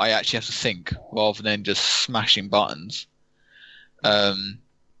where I actually have to think rather than just smashing buttons.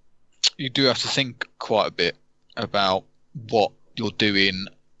 You do have to think quite a bit about what you're doing,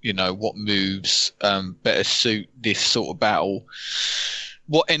 you know, what moves better suit this sort of battle.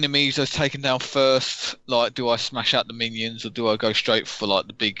 What enemies are taken down first? Like, do I smash out the minions or do I go straight for like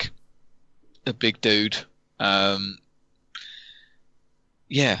the big dude?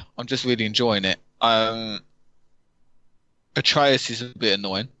 Yeah, I'm just really enjoying it. Atreus is a bit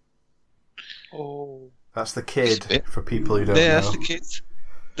annoying. Oh, that's the kid for people who don't know. Yeah, that's the kids.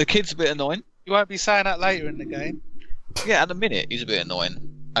 The kid's a bit annoying. you won't be saying that later in the game. Yeah, at a minute he's a bit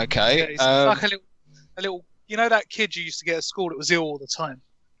annoying. Okay. Yeah, he's like a little. You know that kid you used to get at school that was ill all the time?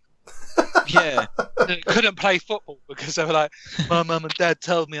 Yeah. That couldn't play football because they were like, my mum and dad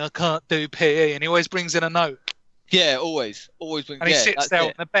told me I can't do PE, and he always brings in a note. Yeah, always brings. And he sits there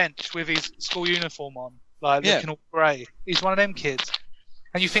on the bench with his school uniform on, like looking all grey. He's one of them kids.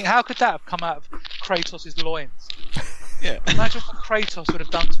 And you think, how could that have come out of Kratos' loins? Yeah. Imagine what Kratos would have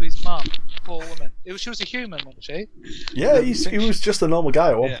done to his mum, poor woman. She was a human, wasn't she? Yeah, he was just a normal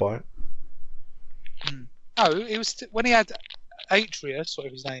guy at one point. No, he was when he had Atreus,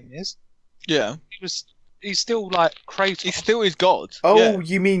 whatever his name is. Yeah. He's still like Kratos. He's still his god. Oh,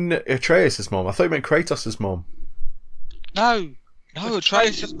 you mean Atreus' mum? I thought you meant Kratos' mum. No,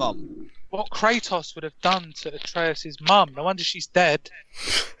 Atreus' mum. What Kratos would have done to Atreus' mum? No wonder she's dead.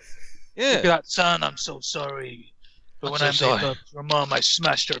 Yeah. He'd be like, son, I'm so sorry. But when I made love to her mum, I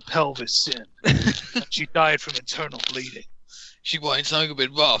smashed her pelvis in. And she died from internal bleeding. She wanted something a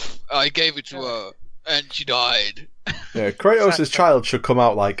bit rough. I gave it to her, and she died. Yeah, Kratos' child should come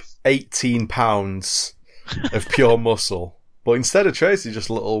out like 18 pounds of pure muscle. But instead of Atreus, he's just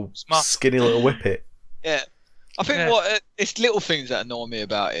a little skinny little whippet. Yeah. I think it's little things that annoy me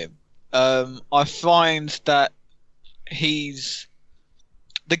about him. I find that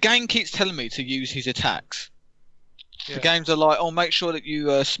the game keeps telling me to use his attacks. Yeah. The games are like, oh, make sure that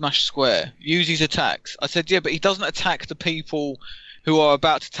you smash square. Use his attacks. I said, yeah, but he doesn't attack the people who are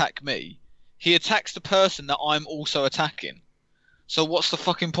about to attack me. He attacks the person that I'm also attacking. So what's the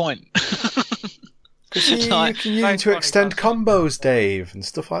fucking point? Because you can use it to extend combos, Dave, and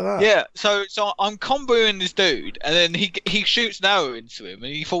stuff like that. Yeah, so I'm comboing this dude, and then he shoots an arrow into him,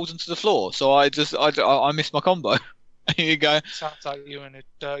 and he falls into the floor. So I miss my combo. Here you go. Sounds like you and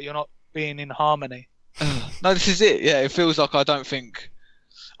you're not being in harmony. No, this is it. Yeah, it feels like I don't think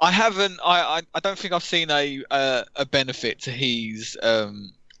I've seen a benefit to his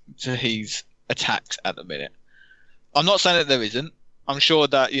attacks at the minute. I'm not saying that there isn't. I'm sure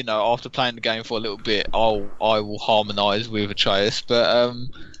that after playing the game for a little bit, I will harmonise with Atreus. But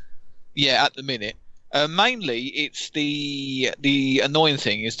yeah, at the minute, mainly it's the annoying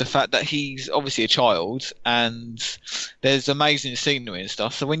thing is the fact that he's obviously a child, and there's amazing scenery and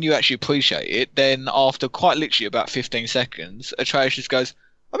stuff. So when you actually appreciate it, then after quite literally about 15 seconds, Atreus just goes,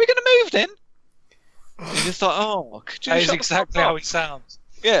 "Are we going to move then?" And you're just like, "Oh, could you?" That is exactly how he sounds.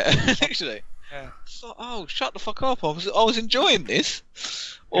 Yeah, literally. Yeah. It's like, oh, shut the fuck up! I was enjoying this.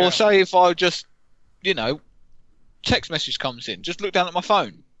 Or say if I just, text message comes in, just look down at my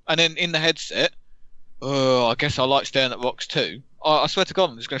phone, and then in the headset, oh, I guess I like staring at rocks too. I swear to God,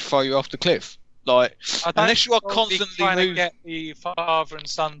 I'm just going to throw you off the cliff. Like, unless you are constantly trying to get the father and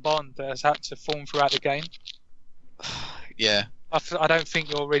son bond that has had to form throughout the game. Yeah. I don't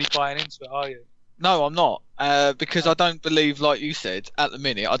think you're really buying into it, are you? No, I'm not. Because I don't believe, like you said, at the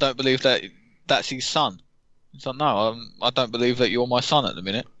minute, I don't believe that that's his son. It's like, no, I don't believe that you're my son at the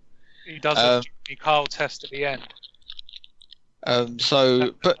minute. He does a Jimmy Carl test at the end. But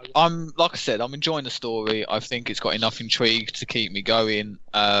like I said, I'm enjoying the story. I think it's got enough intrigue to keep me going.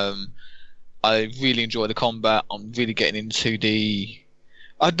 I really enjoy the combat. I'm really getting into the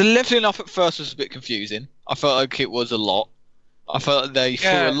leveling up at first was a bit confusing. I felt like it was a lot. I felt like they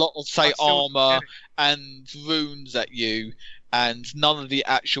threw a lot of, say, armor and runes at you, and none of the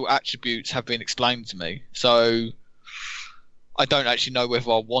actual attributes have been explained to me. So I don't actually know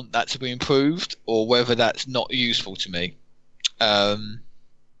whether I want that to be improved or whether that's not useful to me. I'm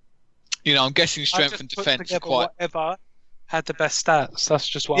guessing strength and defense are quite. Whatever had the best stats. That's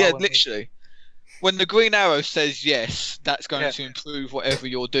just what. Yeah, literally. When the green arrow says yes, that's going to improve whatever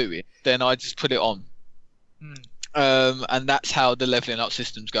you're doing, then I just put it on. And that's how the leveling up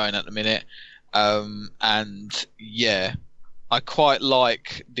system's going at the minute. And yeah, I quite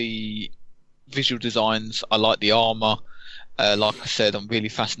like the visual designs. I like the armor. Like I said, I'm really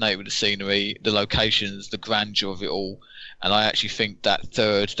fascinated with the scenery, the locations, the grandeur of it all. And I actually think that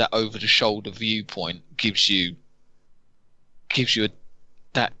over the shoulder viewpoint gives you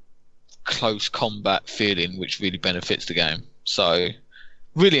that close combat feeling, which really benefits the game. So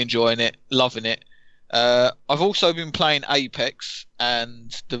really enjoying it, loving it. I've also been playing Apex,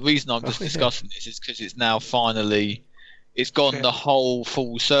 and the reason I'm just discussing this is because it's now finally gone the whole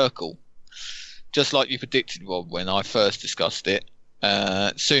full circle. Just like you predicted, Rob, when I first discussed it.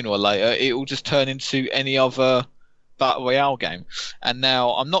 Sooner or later, it will just turn into any other Battle Royale game. And now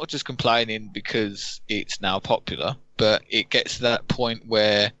I'm not just complaining because it's now popular, but it gets to that point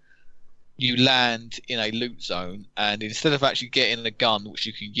where you land in a loot zone, and instead of actually getting a gun which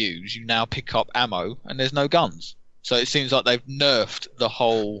you can use, you now pick up ammo, and there's no guns. So it seems like they've nerfed the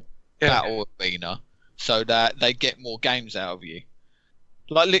whole battle arena so that they get more games out of you.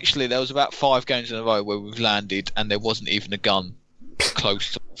 Like, literally, there was about 5 games in a row where we've landed and there wasn't even a gun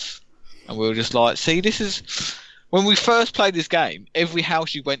close to us. And we were just like, see, this is... When we first played this game, every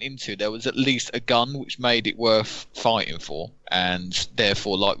house you went into, there was at least a gun, which made it worth fighting for. And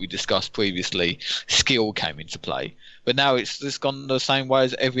therefore, like we discussed previously, skill came into play. But now it's just gone the same way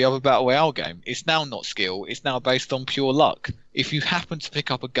as every other Battle Royale game. It's now not skill, it's now based on pure luck. If you happen to pick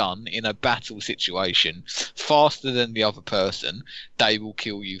up a gun in a battle situation faster than the other person, they will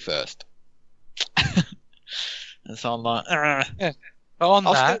kill you first. And so I'm like, yeah. But on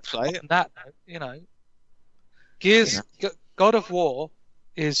that note, God of War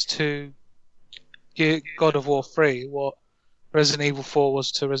is to God of War 3 what Resident Evil 4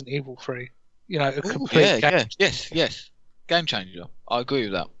 was to Resident Evil 3. A complete game. Yes. Game changer. I agree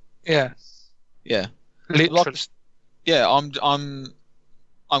with that. Yeah. Yeah. Literally.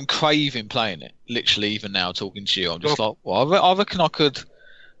 I'm craving playing it. Literally, even now talking to you, I'm just like, well, I reckon I could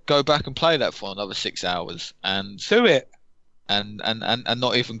go back and play that for another 6 hours and do it, and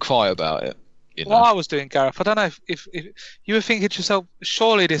not even cry about it. What I was doing, Gareth, I don't know if you were thinking to yourself,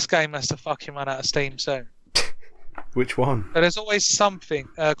 surely this game has to fucking run out of steam soon. Which one? But there's always something.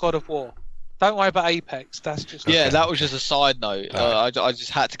 God of War. Don't worry about Apex. That's just that was just a side note. I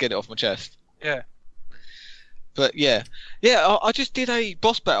just had to get it off my chest. Yeah. But yeah, I just did a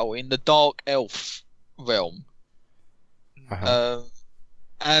boss battle in the Dark Elf realm,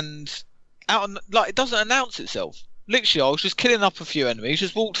 and it doesn't announce itself. Literally, I was just killing up a few enemies,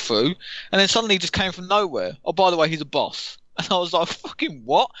 just walked through, and then suddenly he just came from nowhere. Oh, by the way, he's a boss. And I was like, fucking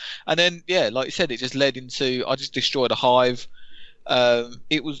what? And then, like you said, it just led into, I just destroyed a hive.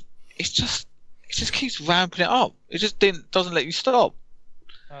 It just keeps ramping it up. It just doesn't let you stop.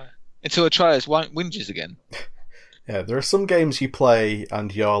 Until Atreus whinges again. Yeah, there are some games you play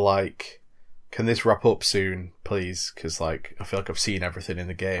and you're like, can this wrap up soon, please? Because, I feel like I've seen everything in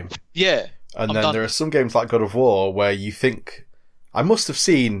the game. Yeah. And then there are some games like God of War where you think, I must have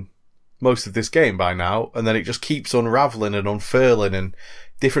seen most of this game by now, and then it just keeps unraveling and unfurling, and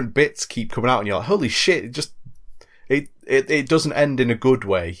different bits keep coming out, and you're like, holy shit, it doesn't end in a good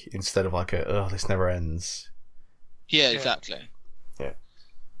way, instead of like this never ends. Yeah, exactly. Yeah.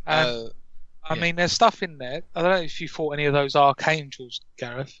 I mean, there's stuff in there. I don't know if you fought any of those Archangels,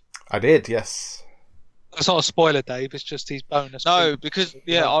 Gareth. I did, yes. It's not a spoiler, Dave. It's just these bonus. No, because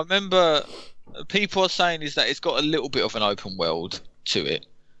I remember people are saying is that it's got a little bit of an open world to it,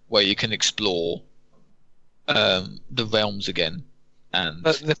 where you can explore the realms again.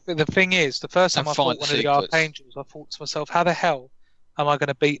 But the thing is, the first time I fought one of the Archangels, I thought to myself, how the hell am I going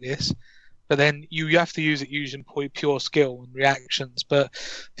to beat this? But then you have to use it using pure skill and reactions. But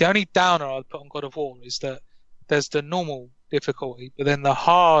the only downer I'd put on God of War is that there's the normal difficulty, but then the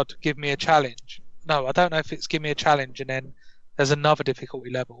hard give me a challenge. No, I don't know if it's give me a challenge and then there's another difficulty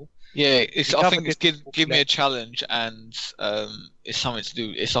level. Yeah, I think it's give me a challenge, and it's something to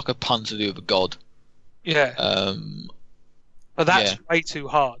do. It's like a pun to do with a god. Yeah. But that's way too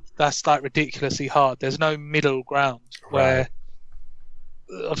hard. That's like ridiculously hard. There's no middle ground where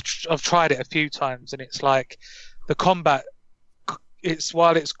I've tried it a few times, and it's like the combat.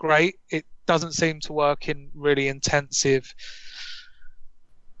 While it's great, it doesn't seem to work in really intensive.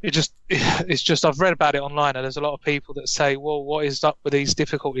 It's just I've read about it online, and there's a lot of people that say, well, what is up with these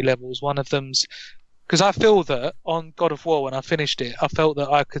difficulty levels? One of them's because I feel that on God of War, when I finished it, I felt that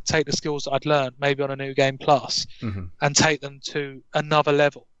I could take the skills that I'd learned maybe on a New Game Plus and take them to another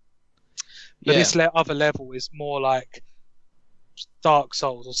level. But this other level is more like Dark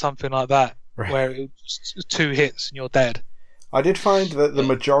Souls or something like that, where it's 2 hits and you're dead. I did find that the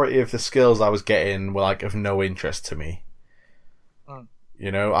majority of the skills I was getting were like of no interest to me.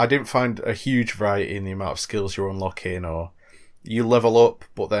 You know, I didn't find a huge variety in the amount of skills you're unlocking, or you level up,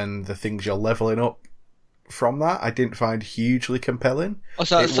 but then the things you're leveling up from that, I didn't find hugely compelling. It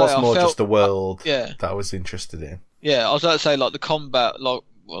was more just the world that I was interested in. Yeah, I was about to say, like, the combat, like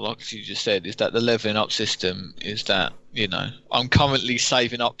you just said, is that the leveling up system is that, you know, I'm currently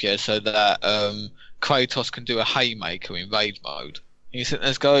saving up here so that Kratos can do a haymaker in raid mode. And you sit there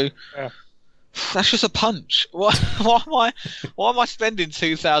and go, that's just a punch. Why am I spending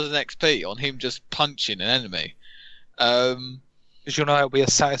 2,000 XP on him just punching an enemy? Because you know it'll be a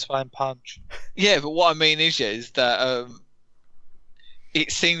satisfying punch. Yeah, but what I mean is that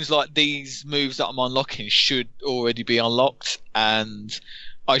it seems like these moves that I'm unlocking should already be unlocked, and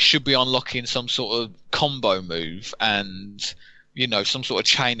I should be unlocking some sort of combo move and, you know, some sort of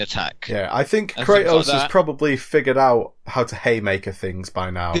chain attack. Yeah, I think Kratos has probably figured out how to haymaker things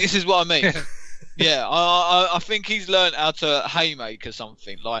by now. This is what I mean. Yeah, I think he's learned how to haymaker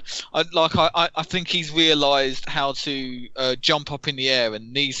something. I think he's realised how to jump up in the air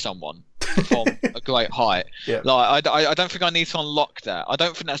and knee someone from a great height. Yeah. Like I don't think I need to unlock that. I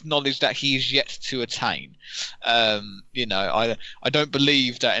don't think that's knowledge that he is yet to attain. You know, I don't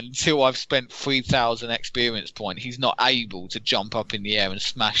believe that until I've spent 3,000 experience point, he's not able to jump up in the air and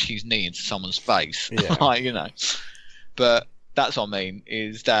smash his knee into someone's face. Yeah. Like, you know, but that's what I mean,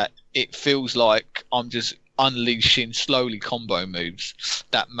 is that it feels like I'm just unleashing slowly combo moves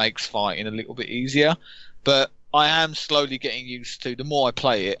that makes fighting a little bit easier. But I am slowly getting used to, the more I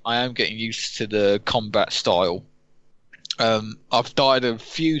play it, I am getting used to the combat style. I've died a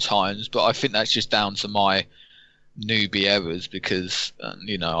few times, but I think that's just down to my newbie errors because,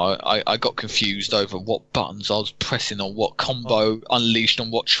 you know, I got confused over what buttons I was pressing on what combo, unleashed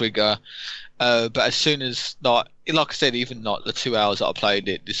on what trigger. But as soon as, like I said, even like the 2 hours that I played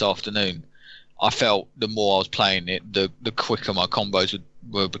it this afternoon, I felt the more I was playing it, the quicker my combos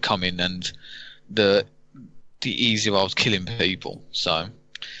were becoming, and the easier I was killing people. So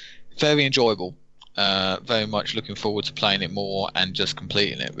very enjoyable. Very much looking forward to playing it more and just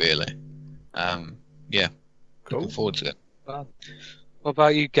completing it, really. Yeah, cool. Looking forward to it. What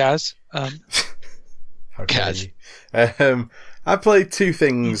about you, Gaz? Gaz. I played 2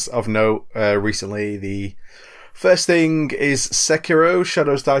 things of note recently. The first thing is Sekiro: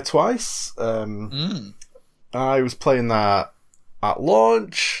 Shadows Die Twice. I was playing that at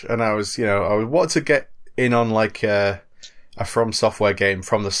launch, and I wanted to get in on like a From Software game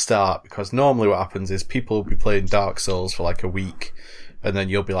from the start, because normally what happens is people will be playing Dark Souls for like a week, and then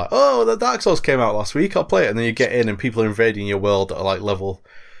you'll be like, oh, the Dark Souls came out last week, I'll play it, and then you get in and people are invading your world at like level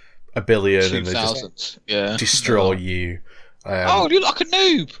 1 billion, and they just destroy you. Oh, you're like a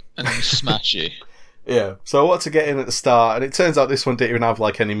noob! And then smash you. Yeah, so I wanted to get in at the start, and it turns out this one didn't even have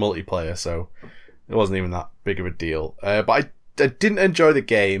like any multiplayer, so it wasn't even that big of a deal. But I didn't enjoy the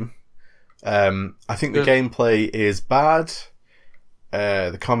game. I think the gameplay is bad.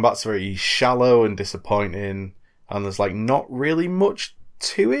 The combat's very shallow and disappointing. and there's like not really much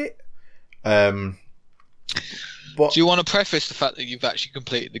to it. But do you want to preface the fact that you've actually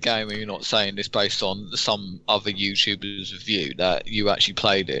completed the game, and you're not saying this based on some other YouTuber's review, that you actually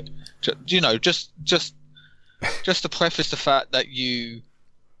played it? Just to preface the fact that you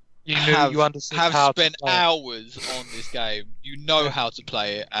have spent hours on this game. You know how to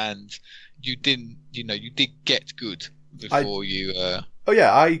play it, and you did get good before you. Oh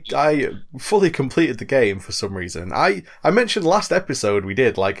yeah, I fully completed the game for some reason. I mentioned last episode we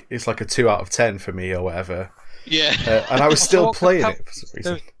did, like, it's like a 2 out of 10 for me or whatever. Yeah. And I was still playing it for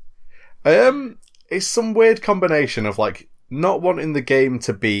some reason. It's some weird combination of like not wanting the game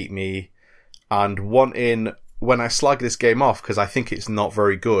to beat me and wanting, when I slag this game off because I think it's not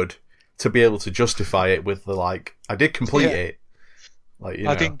very good, to be able to justify it with the like, I did complete it. Like,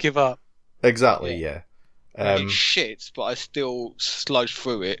 I didn't give up. Exactly, yeah. It's shit, but I still sludged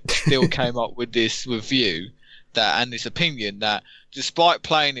through it. Still came up with this review and this opinion that, despite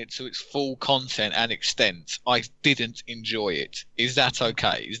playing it to its full content and extent, I didn't enjoy it. Is that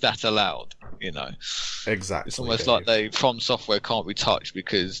okay? Is that allowed? Exactly. It's almost like From Software can't be touched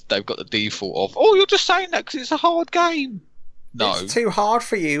because they've got the default of, you're just saying that because it's a hard game. No, it's too hard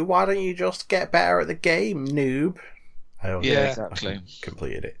for you. Why don't you just get better at the game, noob? I don't know. Exactly. I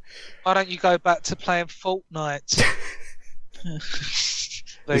completed it. Why don't you go back to playing Fortnite?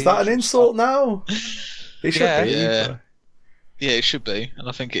 Is that an insult now? It should be. Yeah. Yeah, it should be, and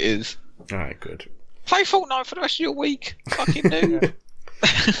I think it is. Alright, good. Play Fortnite for the rest of your week. Fucking noob.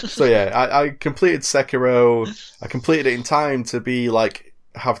 So yeah, I completed Sekiro. I completed it in time to be like,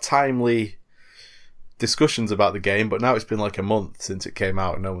 have timely discussions about the game, but now it's been like a month since it came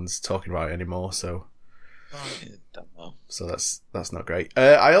out and no one's talking about it anymore, so so that's not great.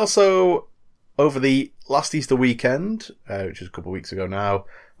 I also, over the last Easter weekend, which is a couple of weeks ago now,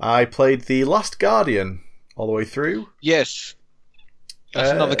 I played The Last Guardian all the way through. Yes.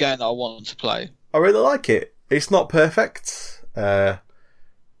 That's another game that I want to play. I really like it. It's not perfect.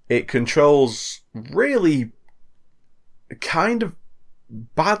 It controls really kind of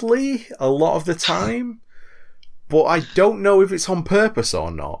badly a lot of the time, but I don't know if it's on purpose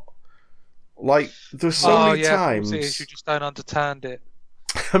or not. Like, there's so many times... You just don't understand it.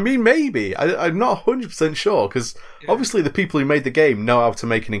 I mean, maybe. I'm not 100% sure, because obviously the people who made the game know how to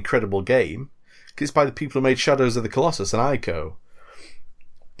make an incredible game, because it's by the people who made Shadows of the Colossus and Ico.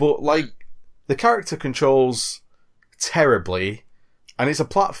 But, like, the character controls terribly, and it's a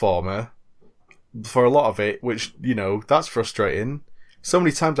platformer for a lot of it, which, that's frustrating. So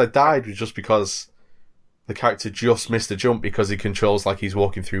many times I died was just because the character just missed a jump because he controls like he's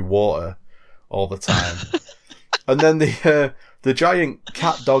walking through water all the time. And then the giant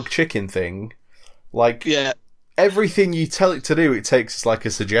cat, dog, chicken thing, like, everything you tell it to do, it takes like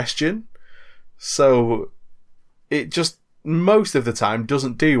a suggestion. So it just, most of the time,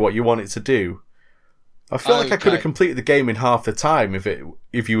 doesn't do what you want it to do. I feel like I could have completed the game in half the time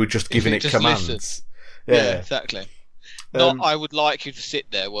if you were just giving it commands. Listened. Yeah, exactly. Not, I would like you to sit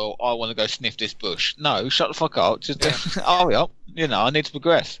there, well, I want to go sniff this bush. No, shut the fuck up. Just hurry up. I need to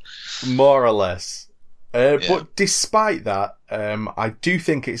progress. More or less. But despite that, I do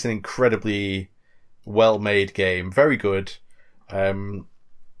think it's an incredibly well-made game. Very good.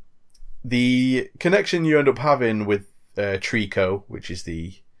 The connection you end up having with Trico, which is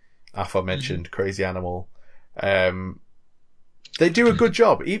the aforementioned crazy animal, they do a good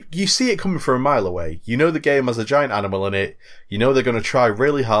job. You see it coming from a mile away. You know the game has a giant animal in it. You know they're going to try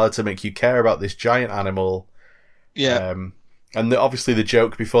really hard to make you care about this giant animal. Yeah. And obviously the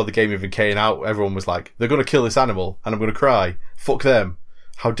joke before the game even came out, everyone was like, they're going to kill this animal and I'm going to cry. Fuck them.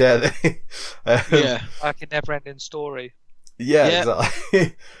 How dare they? Like a never-ending story. Yeah,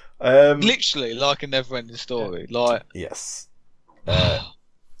 exactly. Literally like a never-ending story. Like, yes.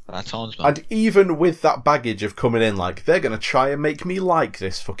 Bad times, man. And even with that baggage of coming in, like, they're going to try and make me like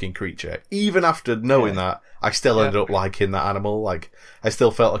this fucking creature. Even after knowing that, I still ended up liking that animal. Like, I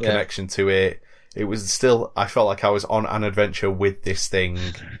still felt a connection to it. It was still, I felt like I was on an adventure with this thing.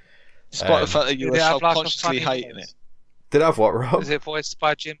 Despite the fact that you were subconsciously hating it. Did I have what, Rob? Is it voiced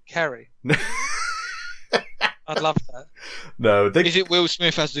by Jim Carrey? I'd love that. No. Is it Will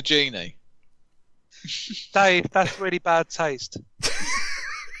Smith as the genie? Dave, that's really bad taste.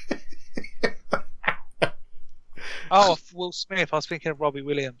 Oh, Will Smith. I was thinking of Robbie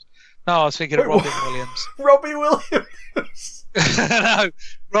Williams. No, I was thinking of Robin Williams. Robbie Williams? No,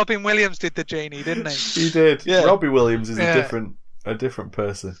 Robin Williams did the genie, didn't he? He did. Yeah. Robbie Williams is a different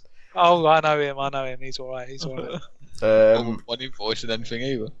person. Oh, I know him. He's all right. One invoice and anything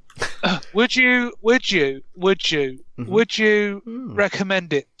either. Would you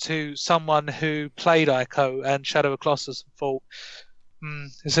recommend it to someone who played Ico and Shadow of Colossus and thought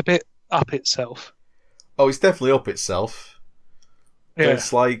it's a bit up itself? Oh, it's definitely up itself. Yeah. But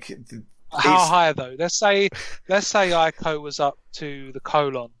it's like how high though? Let's say Ico was up to the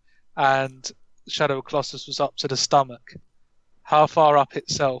colon and Shadow of Colossus was up to the stomach. How far up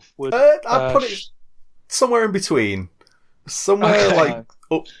itself would I'd put it somewhere in between. Somewhere like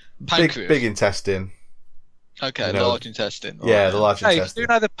up big intestine. Okay, large intestine. Yeah, the large intestine. You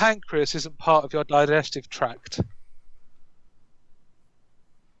know the pancreas isn't part of your digestive tract.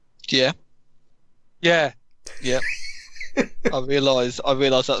 Yeah. Yeah. Yeah. I realise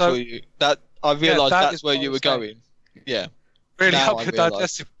that's where you that's where you were going. Yeah. Really help your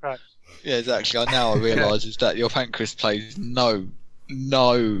digestive tract. Yeah, exactly. Now I realise is that your pancreas plays no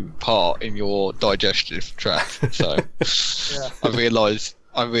part in your digestive tract. So I realise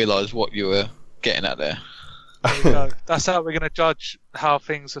what you were getting at there. There you go. That's how we're going to judge how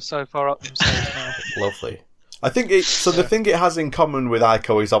things are so far up themselves now. Lovely. I think the thing it has in common with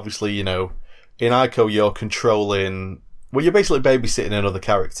Ico is obviously, in Ico you're controlling. Well, you're basically babysitting another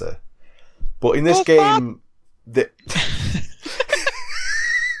character. But in this game, that's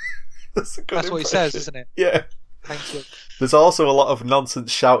what he says, isn't it? Yeah. Thank you. There's also a lot of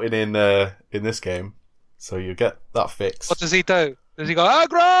nonsense shouting in this game, so you get that fixed. What does he do? Does he go,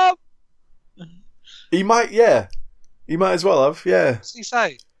 Aggro? He might as well have, yeah. What does he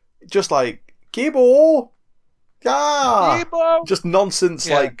say? Just like, Kibo! Yeah! Kibo! Just nonsense,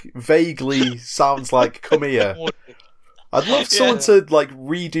 like, vaguely sounds like, come here. I'd love someone to, like,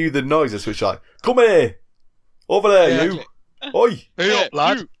 redo the noises, which are like, come here! Over there, you! Oi! Hey up,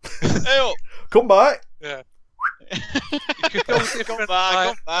 lad! Hey up! Come back! Yeah. You could go different,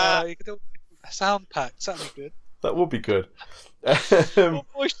 you could do sound packs, that'd be good. That would be good. What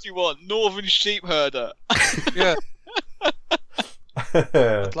voice do you want? Northern sheep herder. Yeah.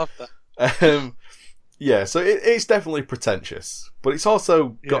 I'd love that. Yeah, so it's definitely pretentious, but it's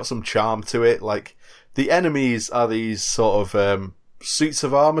also got some charm to it. Like, the enemies are these sort of suits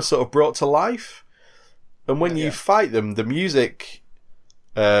of armour sort of brought to life. And when you fight them, the music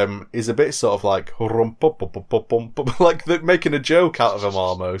is a bit sort of like like making a joke out of them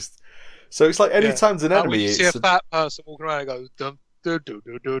almost. So it's like any time's an enemy, you see a fat person walking around and goes dum dum dum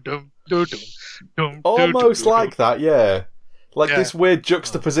dum dum dum dum. Almost like that, yeah. Like this weird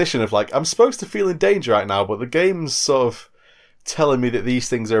juxtaposition of like, I'm supposed to feel in danger right now, but the game's sort of telling me that these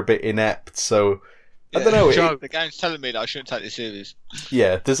things are a bit inept. So I don't know. The game's telling me that I shouldn't take this serious.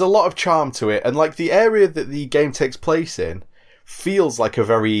 Yeah, there's a lot of charm to it, and like the area that the game takes place in feels like a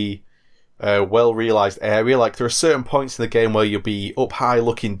very well realised area. Like there are certain points in the game where you'll be up high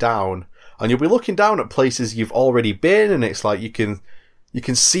looking down, and you'll be looking down at places you've already been, and it's like you can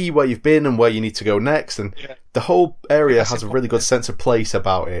see where you've been and where you need to go next, and the whole area has a really good sense of place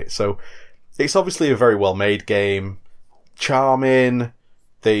about it. So it's obviously a very well made game, charming.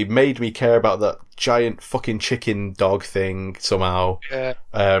 They made me care about that giant fucking chicken dog thing somehow. Yeah.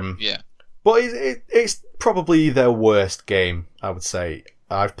 But it's probably their worst game, I would say.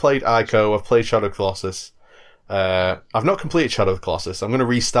 I've played Ico, I've played Shadow of Colossus. I've not completed Shadow of Colossus. I'm going to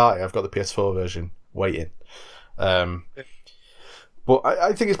restart it. I've got the PS4 version waiting. But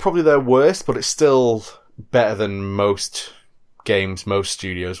I think it's probably their worst, but it's still better than most games most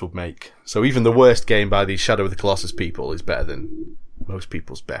studios would make. So even the worst game by the Shadow of the Colossus people is better than most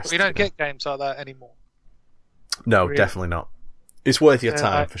people's best. We don't get games like that anymore. No, really? Definitely not. It's worth your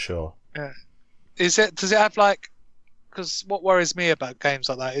time for sure. Yeah. Does it have like? Because what worries me about games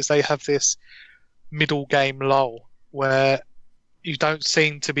like that is they have this middle game lull where you don't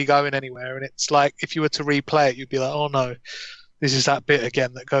seem to be going anywhere, and it's like if you were to replay it, you'd be like, oh no, this is that bit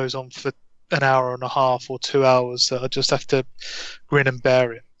again that goes on for an hour and a half or 2 hours that I just have to grin and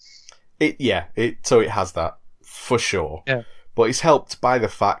bear it. So it has that for sure. Yeah. But it's helped by the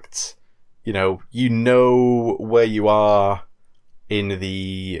fact, you know where you are in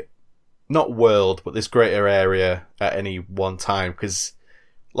the, not world, but this greater area at any one time. Because,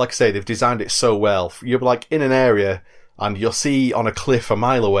 like I say, they've designed it so well. You're like in an area and you'll see on a cliff a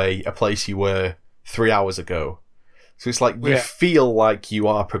mile away a place you were 3 hours ago. So it's like you feel like you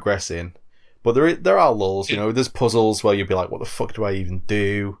are progressing. But there are lulls, there's puzzles where you'll be like, what the fuck do I even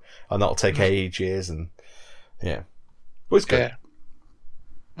do? And that'll take ages, and yeah. But it's good. Yeah.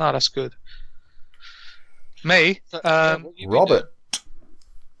 No, that's good. Me? Robert.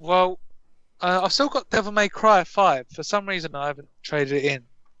 Well, I've still got Devil May Cry 5. For some reason, I haven't traded it in.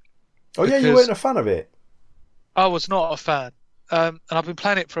 Oh yeah, you weren't a fan of it? I was not a fan. And I've been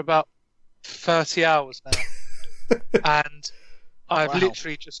playing it for about 30 hours now. and I've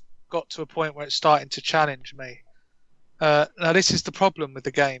literally just got to a point where it's starting to challenge me. Now this is the problem with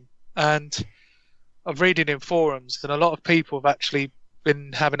the game, and I've read it in forums, and a lot of people have actually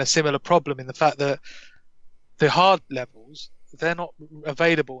been having a similar problem in the fact that the hard levels, they're not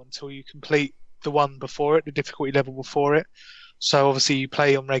available until you complete the one before it, the difficulty level before it. So obviously you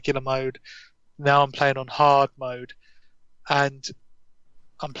play on regular mode. Now I'm playing on hard mode, and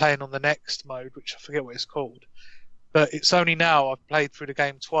I'm playing on the next mode, which I forget what it's called. But it's only now I've played through the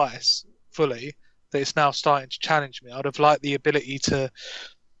game twice fully that it's now starting to challenge me. I'd have liked the ability to,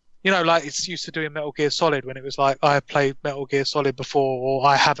 like it's used to doing Metal Gear Solid when it was like, I have played Metal Gear Solid before, or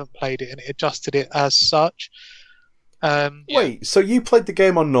I haven't played it, and it adjusted it as such. Wait, so you played the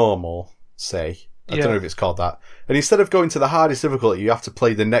game on normal, say? I don't know if it's called that. And instead of going to the hardest difficulty, you have to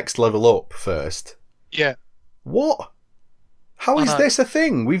play the next level up first. Yeah. What? How is this a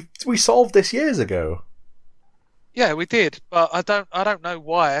thing? We solved this years ago. Yeah, we did, but I don't know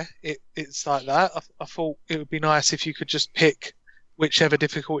why it's like that. I thought it would be nice if you could just pick whichever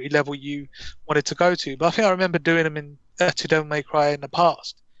difficulty level you wanted to go to. But I think I remember doing them in to Devil May Cry in the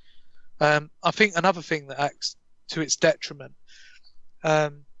past. I think another thing that acts to its detriment.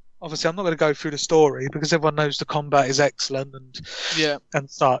 Obviously, I'm not going to go through the story because everyone knows the combat is excellent and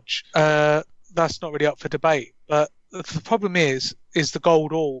such. That's not really up for debate. But the problem is the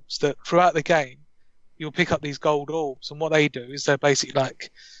gold orbs that throughout the game you'll pick up these gold orbs, and what they do is they're basically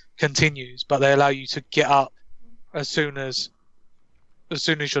like continues, but they allow you to get up as soon as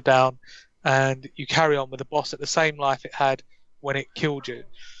you're down, and you carry on with the boss at the same life it had when it killed you.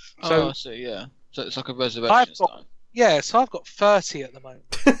 So, I see, yeah. So it's like a resurrection style. Yeah, so I've got 30 at the moment.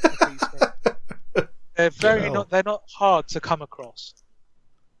 They're not hard to come across.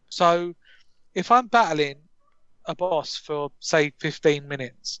 So if I'm battling a boss for say 15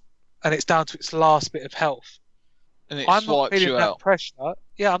 minutes and it's down to its last bit of health, and I'm not feeling that pressure.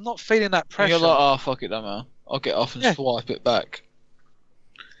 Yeah, I'm not feeling that pressure. And you're like, oh fuck it, then man. I'll get off and swipe it back.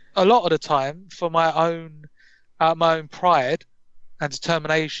 A lot of the time, for my own pride and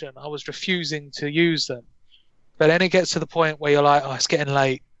determination, I was refusing to use them. But then it gets to the point where you're like, oh, it's getting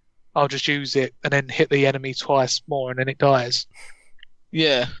late. I'll just use it and then hit the enemy twice more and then it dies.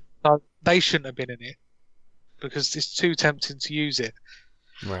 Yeah. So they shouldn't have been in it because it's too tempting to use it.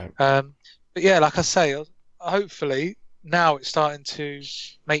 Right. But yeah, like I say, hopefully now it's starting to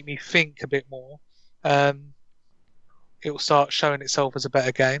make me think a bit more. It will start showing itself as a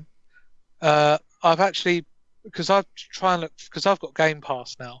better game. I've actually, because I've got Game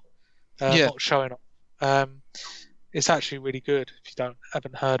Pass now. Not showing up. It's actually really good if you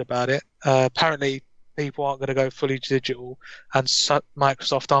haven't heard about it. Apparently people aren't going to go fully digital, and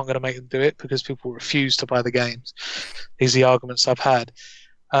Microsoft aren't going to make them do it because people refuse to buy the games. These are the arguments I've had.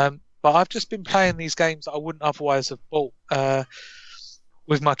 But I've just been playing these games that I wouldn't otherwise have bought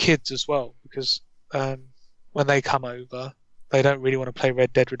with my kids as well, because when they come over, they don't really want to play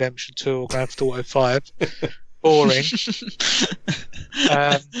Red Dead Redemption 2 or Grand Theft Auto 5. Boring.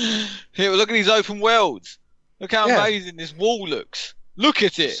 Here, look at these open worlds. Look how amazing this wall looks. Look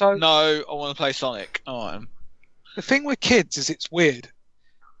at it. So, no, I want to play Sonic. Alright. The thing with kids is it's weird.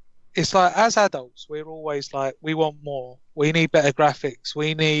 It's like, as adults, we're always like, we want more. We need better graphics.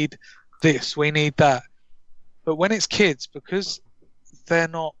 We need this. We need that. But when it's kids, because they're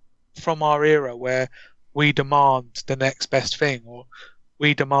not from our era where we demand the next best thing, or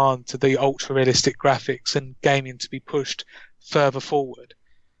we demand the ultra-realistic graphics and gaming to be pushed further forward,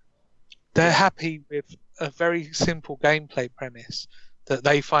 they're happy with a very simple gameplay premise that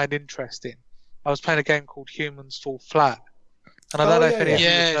they find interesting. I was playing a game called Humans Fall Flat, and I don't know if any of you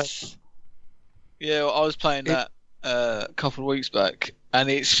have heard. Yeah, well, I was playing that a couple of weeks back, and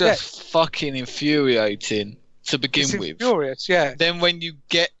it's just fucking infuriating to begin with. It's infurious, yeah. Then when you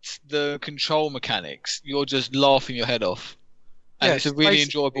get the control mechanics, you're just laughing your head off. And it's a really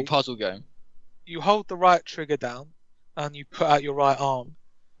enjoyable puzzle game. You hold the right trigger down, and you put out your right arm.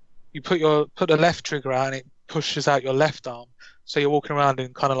 You put the left trigger out, and it pushes out your left arm. So you're walking around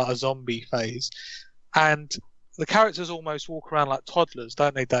in kind of like a zombie phase. And the characters almost walk around like toddlers,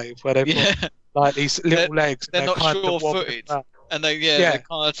 don't they, Dave? Where they've got like these little legs. They're not sure-footed. And they're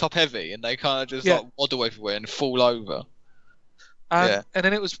kind of top-heavy, and they kind of just like waddle everywhere and fall over. And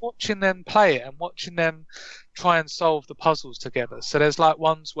then it was watching them play it and watching them try and solve the puzzles together. So there's like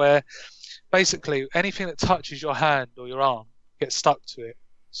ones where basically anything that touches your hand or your arm gets stuck to it.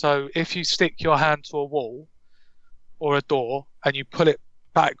 So if you stick your hand to a wall or a door and you pull it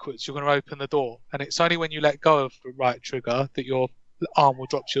backwards, you're going to open the door. And it's only when you let go of the right trigger that your arm will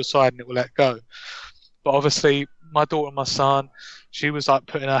drop to your side and it will let go. But obviously, my daughter and my son, she was like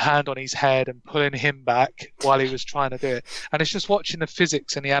putting her hand on his head and pulling him back while he was trying to do it. And it's just watching the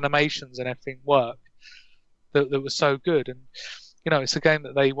physics and the animations and everything work that was so good. And, it's a game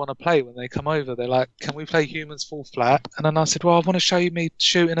that they want to play when they come over. They're like, can we play Humans Fall Flat? And then I said, well, I want to show you me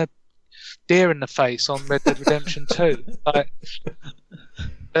shooting a deer in the face on Red Dead Redemption 2. Like,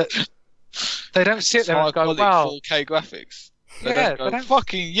 they don't sit there and go, wow. 4K graphics. They don't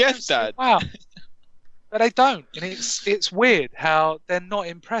fucking yes, Dad. Wow. But they don't, and it's weird how they're not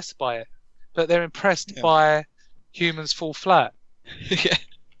impressed by it, but they're impressed by Humans Fall Flat. Yeah.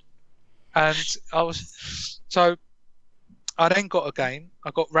 And I then got a game.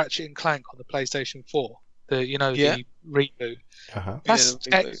 I got Ratchet and Clank on the PlayStation 4. The reboot. Uh-huh. That's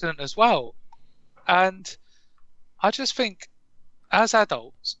excellent as well. And I just think, as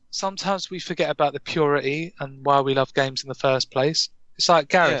adults, sometimes we forget about the purity and why we love games in the first place. It's like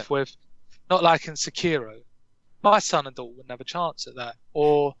Gareth with not liking Sekiro. My son and daughter wouldn't have a chance at that.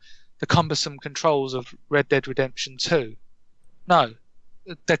 Or the cumbersome controls of Red Dead Redemption 2. No.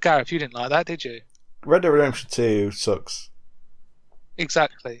 Gareth, you didn't like that, did you? Red Dead Redemption 2 sucks.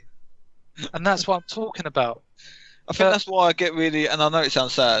 Exactly. And that's what I'm talking about. I think that's why I get really, and I know it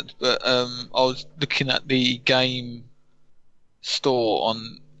sounds sad, but I was looking at the game store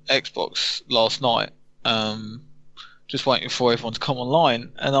on Xbox last night, just waiting for everyone to come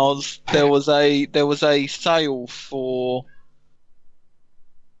online, and there was a sale for,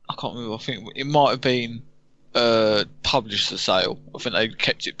 I can't remember, I think it might have been publisher sale. I think they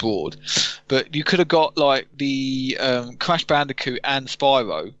kept it broad, but you could have got like the Crash Bandicoot and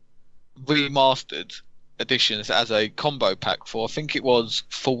Spyro remastered editions as a combo pack for, I think it was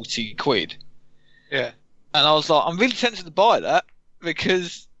 £40. Yeah. And I was like, I'm really tempted to buy that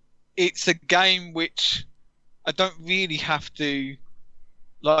because it's a game which I don't really have to,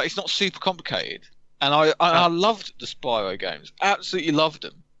 like, it's not super complicated. And I loved the Spyro games, absolutely loved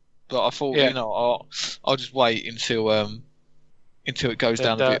them. But I thought, I'll just wait until it goes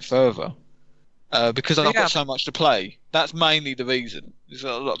down a bit further. Because I've got so much to play. That's mainly the reason.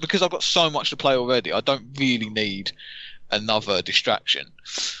 Because I've got so much to play already, I don't really need another distraction.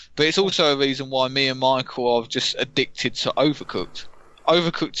 But it's also a reason why me and Michael are just addicted to Overcooked.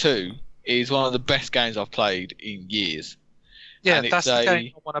 Overcooked 2 is one of the best games I've played in years. Yeah, and that's the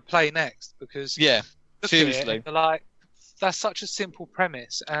game I want to play next because seriously, like, that's such a simple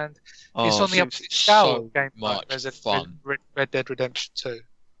premise and it's on the opposite scale of game like Red Dead Redemption 2.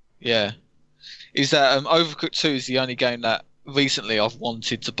 Yeah. Is that Overcooked 2 is the only game that recently I've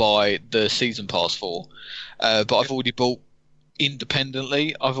wanted to buy the season pass for, but I've already bought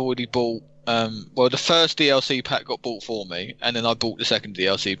independently. I've already bought the first DLC pack got bought for me, and then I bought the second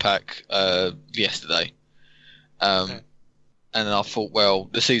DLC pack yesterday. And then I thought, well,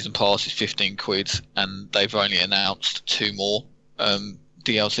 the season pass is £15, and they've only announced 2 more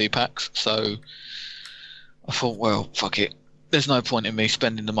DLC packs. So I thought, well, fuck it. There's no point in me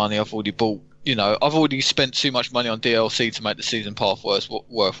spending the money I've already bought. I've already spent too much money on DLC to make the season pass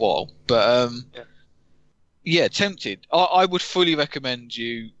worthwhile. But tempted. I would fully recommend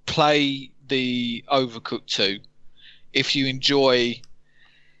you play the Overcooked 2 if you enjoy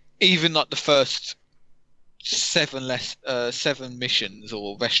even like the first 7 missions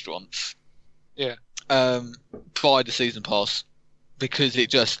or restaurants. Yeah. Buy the season pass because it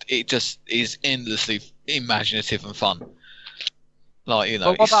just is endlessly imaginative and fun. Like,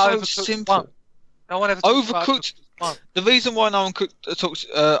 it's so simple. No one ever Overcooked. The reason why no one talks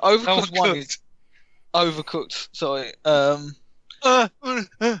Overcooked 1 is Overcooked. Sorry. The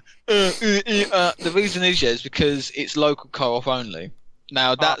reason is because it's local co-op only.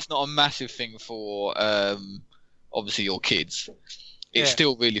 Now that's not a massive thing for obviously your kids. It's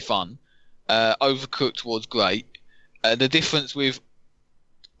still really fun. Overcooked was great. The difference with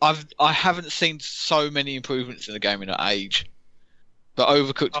I haven't seen so many improvements in the game in an age. But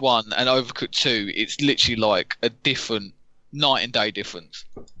Overcooked 1 and Overcooked 2, it's literally like a different night and day difference.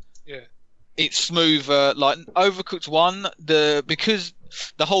 Yeah. It's smoother. Like Overcooked 1, because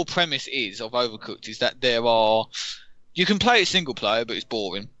the whole premise of Overcooked is that you can play it single player, but it's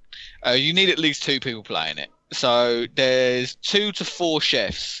boring. You need at least 2 people playing it. So there's 2 to 4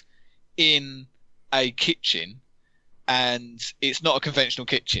 chefs in a kitchen, and it's not a conventional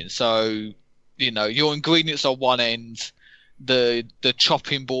kitchen. So, your ingredients are one end, the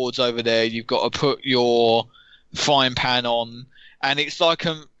chopping boards over there, you've got to put your frying pan on, and it's like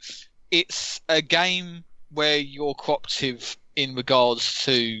it's a game where you're cooperative in regards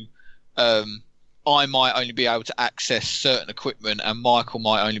to I might only be able to access certain equipment and Michael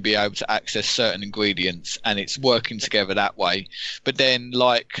might only be able to access certain ingredients, and it's working together that way. But then,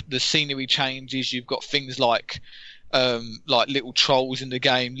 like, the scenery changes. You've got things like little trolls in the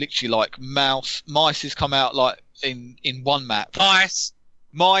game, literally like mice has come out like in one map.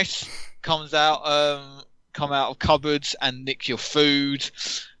 Mice comes out come out of cupboards and nick your food.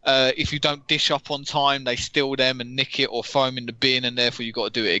 If you don't dish up on time, they steal them and nick it or throw them in the bin, and therefore you've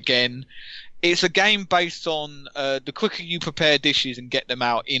got to do it again. It's a game based on the quicker you prepare dishes and get them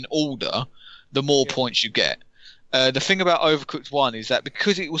out in order, the more points you get. The thing about Overcooked 1 is that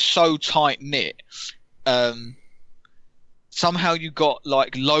because it was so tight knit, somehow you got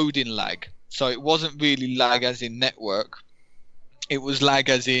like loading lag. So it wasn't really lag as in network. It was lag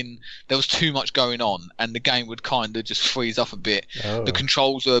as in there was too much going on and the game would kind of just freeze up a bit. Oh. The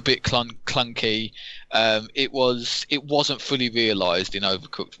controls were a bit clunky. It wasn't fully realised in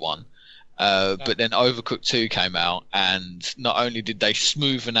Overcooked 1. But then Overcooked 2 came out, and not only did they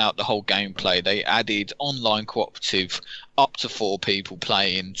smoothen out the whole gameplay, they added online cooperative up to 4 people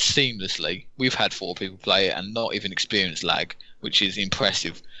playing seamlessly. We've had 4 people play it and not even experience lag, which is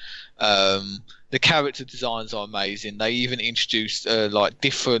impressive. The character designs are amazing. They even introduced like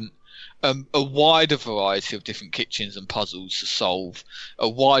different, a wider variety of different kitchens and puzzles to solve, a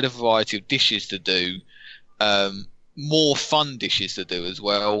wider variety of dishes to do, more fun dishes to do as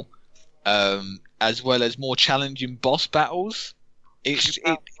well as more challenging boss battles. Did you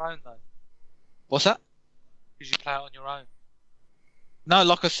play it on your own, though? What's that? Did you play it on your own? No,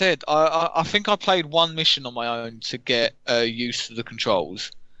 like I said, I think I played one mission on my own to get used to the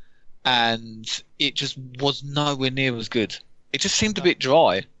controls, and it just was nowhere near as good. It just seemed a bit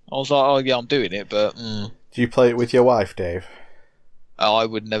dry. I was like, oh yeah, I'm doing it, but... Do you play it with your wife, Dave? I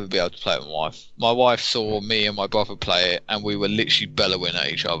would never be able to play it with my wife. My wife saw me and my brother play it, and we were literally bellowing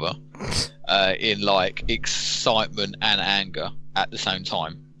at each other in like excitement and anger at the same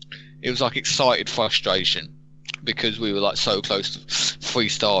time. It was like excited frustration because we were like so close to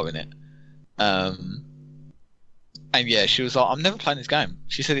 3-starring it. And yeah, she was like, "I'm never playing this game."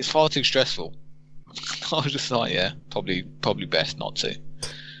 She said it's far too stressful. I was just like, "Yeah, probably best not to."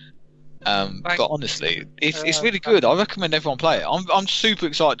 But honestly, it's really good. I recommend everyone play it. I'm super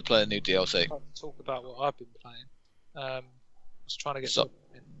excited to play the new DLC. I'll talk about what I've been playing. I was trying to get something,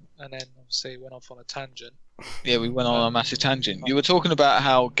 and then obviously went off on a tangent. Yeah, we went on a massive tangent. You were talking about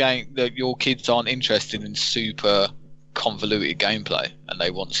how that your kids aren't interested in super convoluted gameplay, and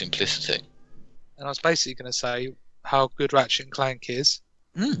they want simplicity. And I was basically going to say how good Ratchet and Clank is,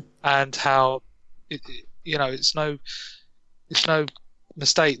 and how it's no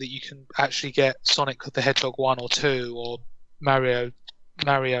mistake that you can actually get Sonic the Hedgehog 1 or 2 or Mario,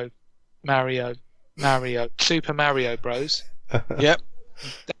 Super Mario Bros. Yep.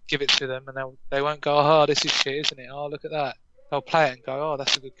 Give it to them and they won't go, oh, this is shit, isn't it? Oh, look at that. They'll play it and go, oh,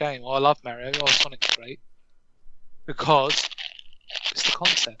 that's a good game. Oh, I love Mario. Oh, Sonic's great. Because it's the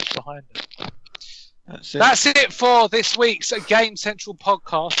concept behind it. That's it for this week's Gamecentral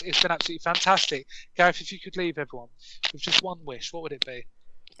podcast. It's been absolutely fantastic. Gareth, if you could leave everyone with just one wish, what would it be?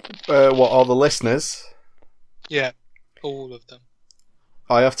 All the listeners? Yeah, all of them.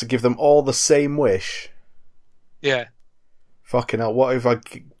 I have to give them all the same wish? Yeah. Fucking hell, what if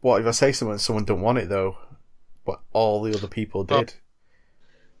I say something and someone don't want it, though? But all the other people did?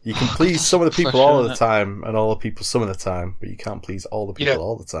 You can please some of the people all of the time, and all the people some of the time, but you can't please all the people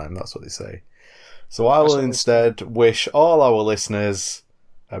all the time. That's what they say. So I will instead wish all our listeners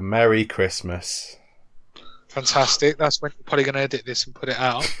a Merry Christmas. Fantastic. That's when you're probably going to edit this and put it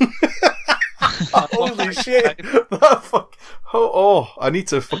out. Holy shit. I need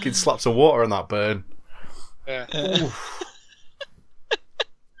to fucking slap some water on that burn. Yeah.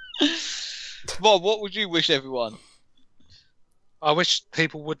 Well, what would you wish everyone? I wish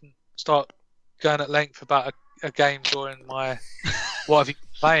people wouldn't start going at length about a game during my what have you been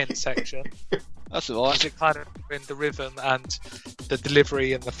playing section. That's alright. It kind of in the rhythm and the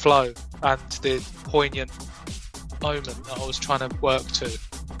delivery and the flow and the poignant moment that I was trying to work to.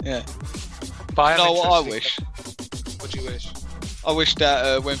 Yeah. But what I wish? What do you wish? I wish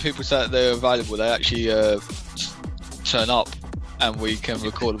that when people say that they're available, they actually turn up and we can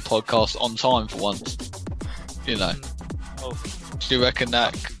record a podcast on time for once. You know. Do you reckon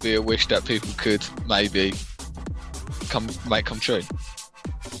that could be a wish that people could maybe make come true?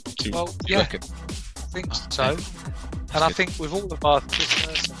 Do you reckon? I think so. And I think with all of our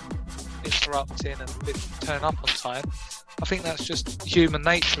listeners interrupting and turn up on time, I think that's just human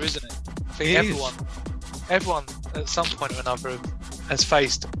nature, isn't it? I think everyone at some point or another has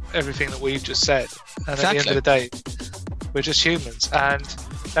faced everything that we've just said. And at the end of the day, we're just humans. And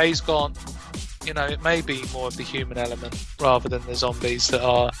Days Gone you know, it may be more of the human element rather than the zombies that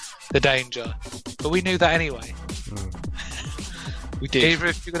are the danger. But we knew that anyway. We did. Either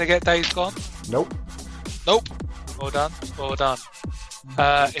of you going to get Days Gone? Nope. Nope. Well done. Well done.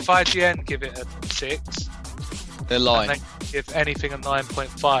 If IGN give it a 6, they're lying. And they give anything a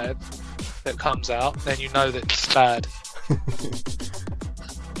 9.5 that comes out, then you know that it's bad.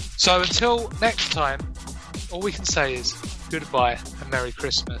 So until next time, all we can say is goodbye and Merry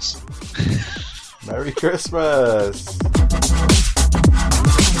Christmas. Merry Christmas!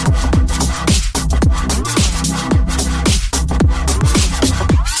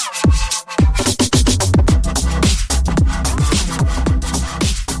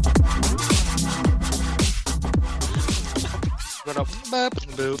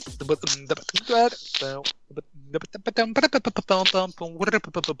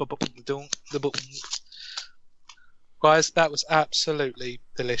 Guys, that was absolutely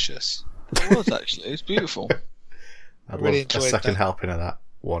delicious. It was actually. It's beautiful. I'd really love a enjoyed second that. helping of that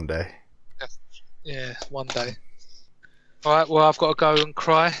one day. Yeah, one day. Alright, well, I've got to go and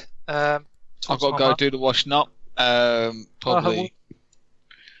cry. I've got to go do the washing up. Probably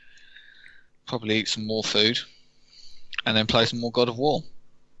eat some more food. And then play some more God of War.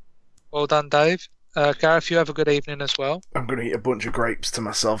 Well done, Dave. Gareth, you have a good evening as well. I'm going to eat a bunch of grapes to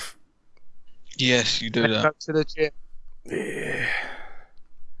myself. Yes, you do Go that. to the gym. Yeah.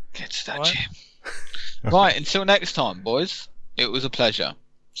 Get to that Right. gym. Right, until next time, boys. It was a pleasure.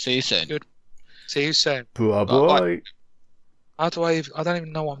 See you soon. Good. See you soon. Bye Bye. How do I don't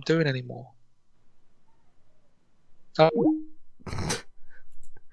even know what I'm doing anymore.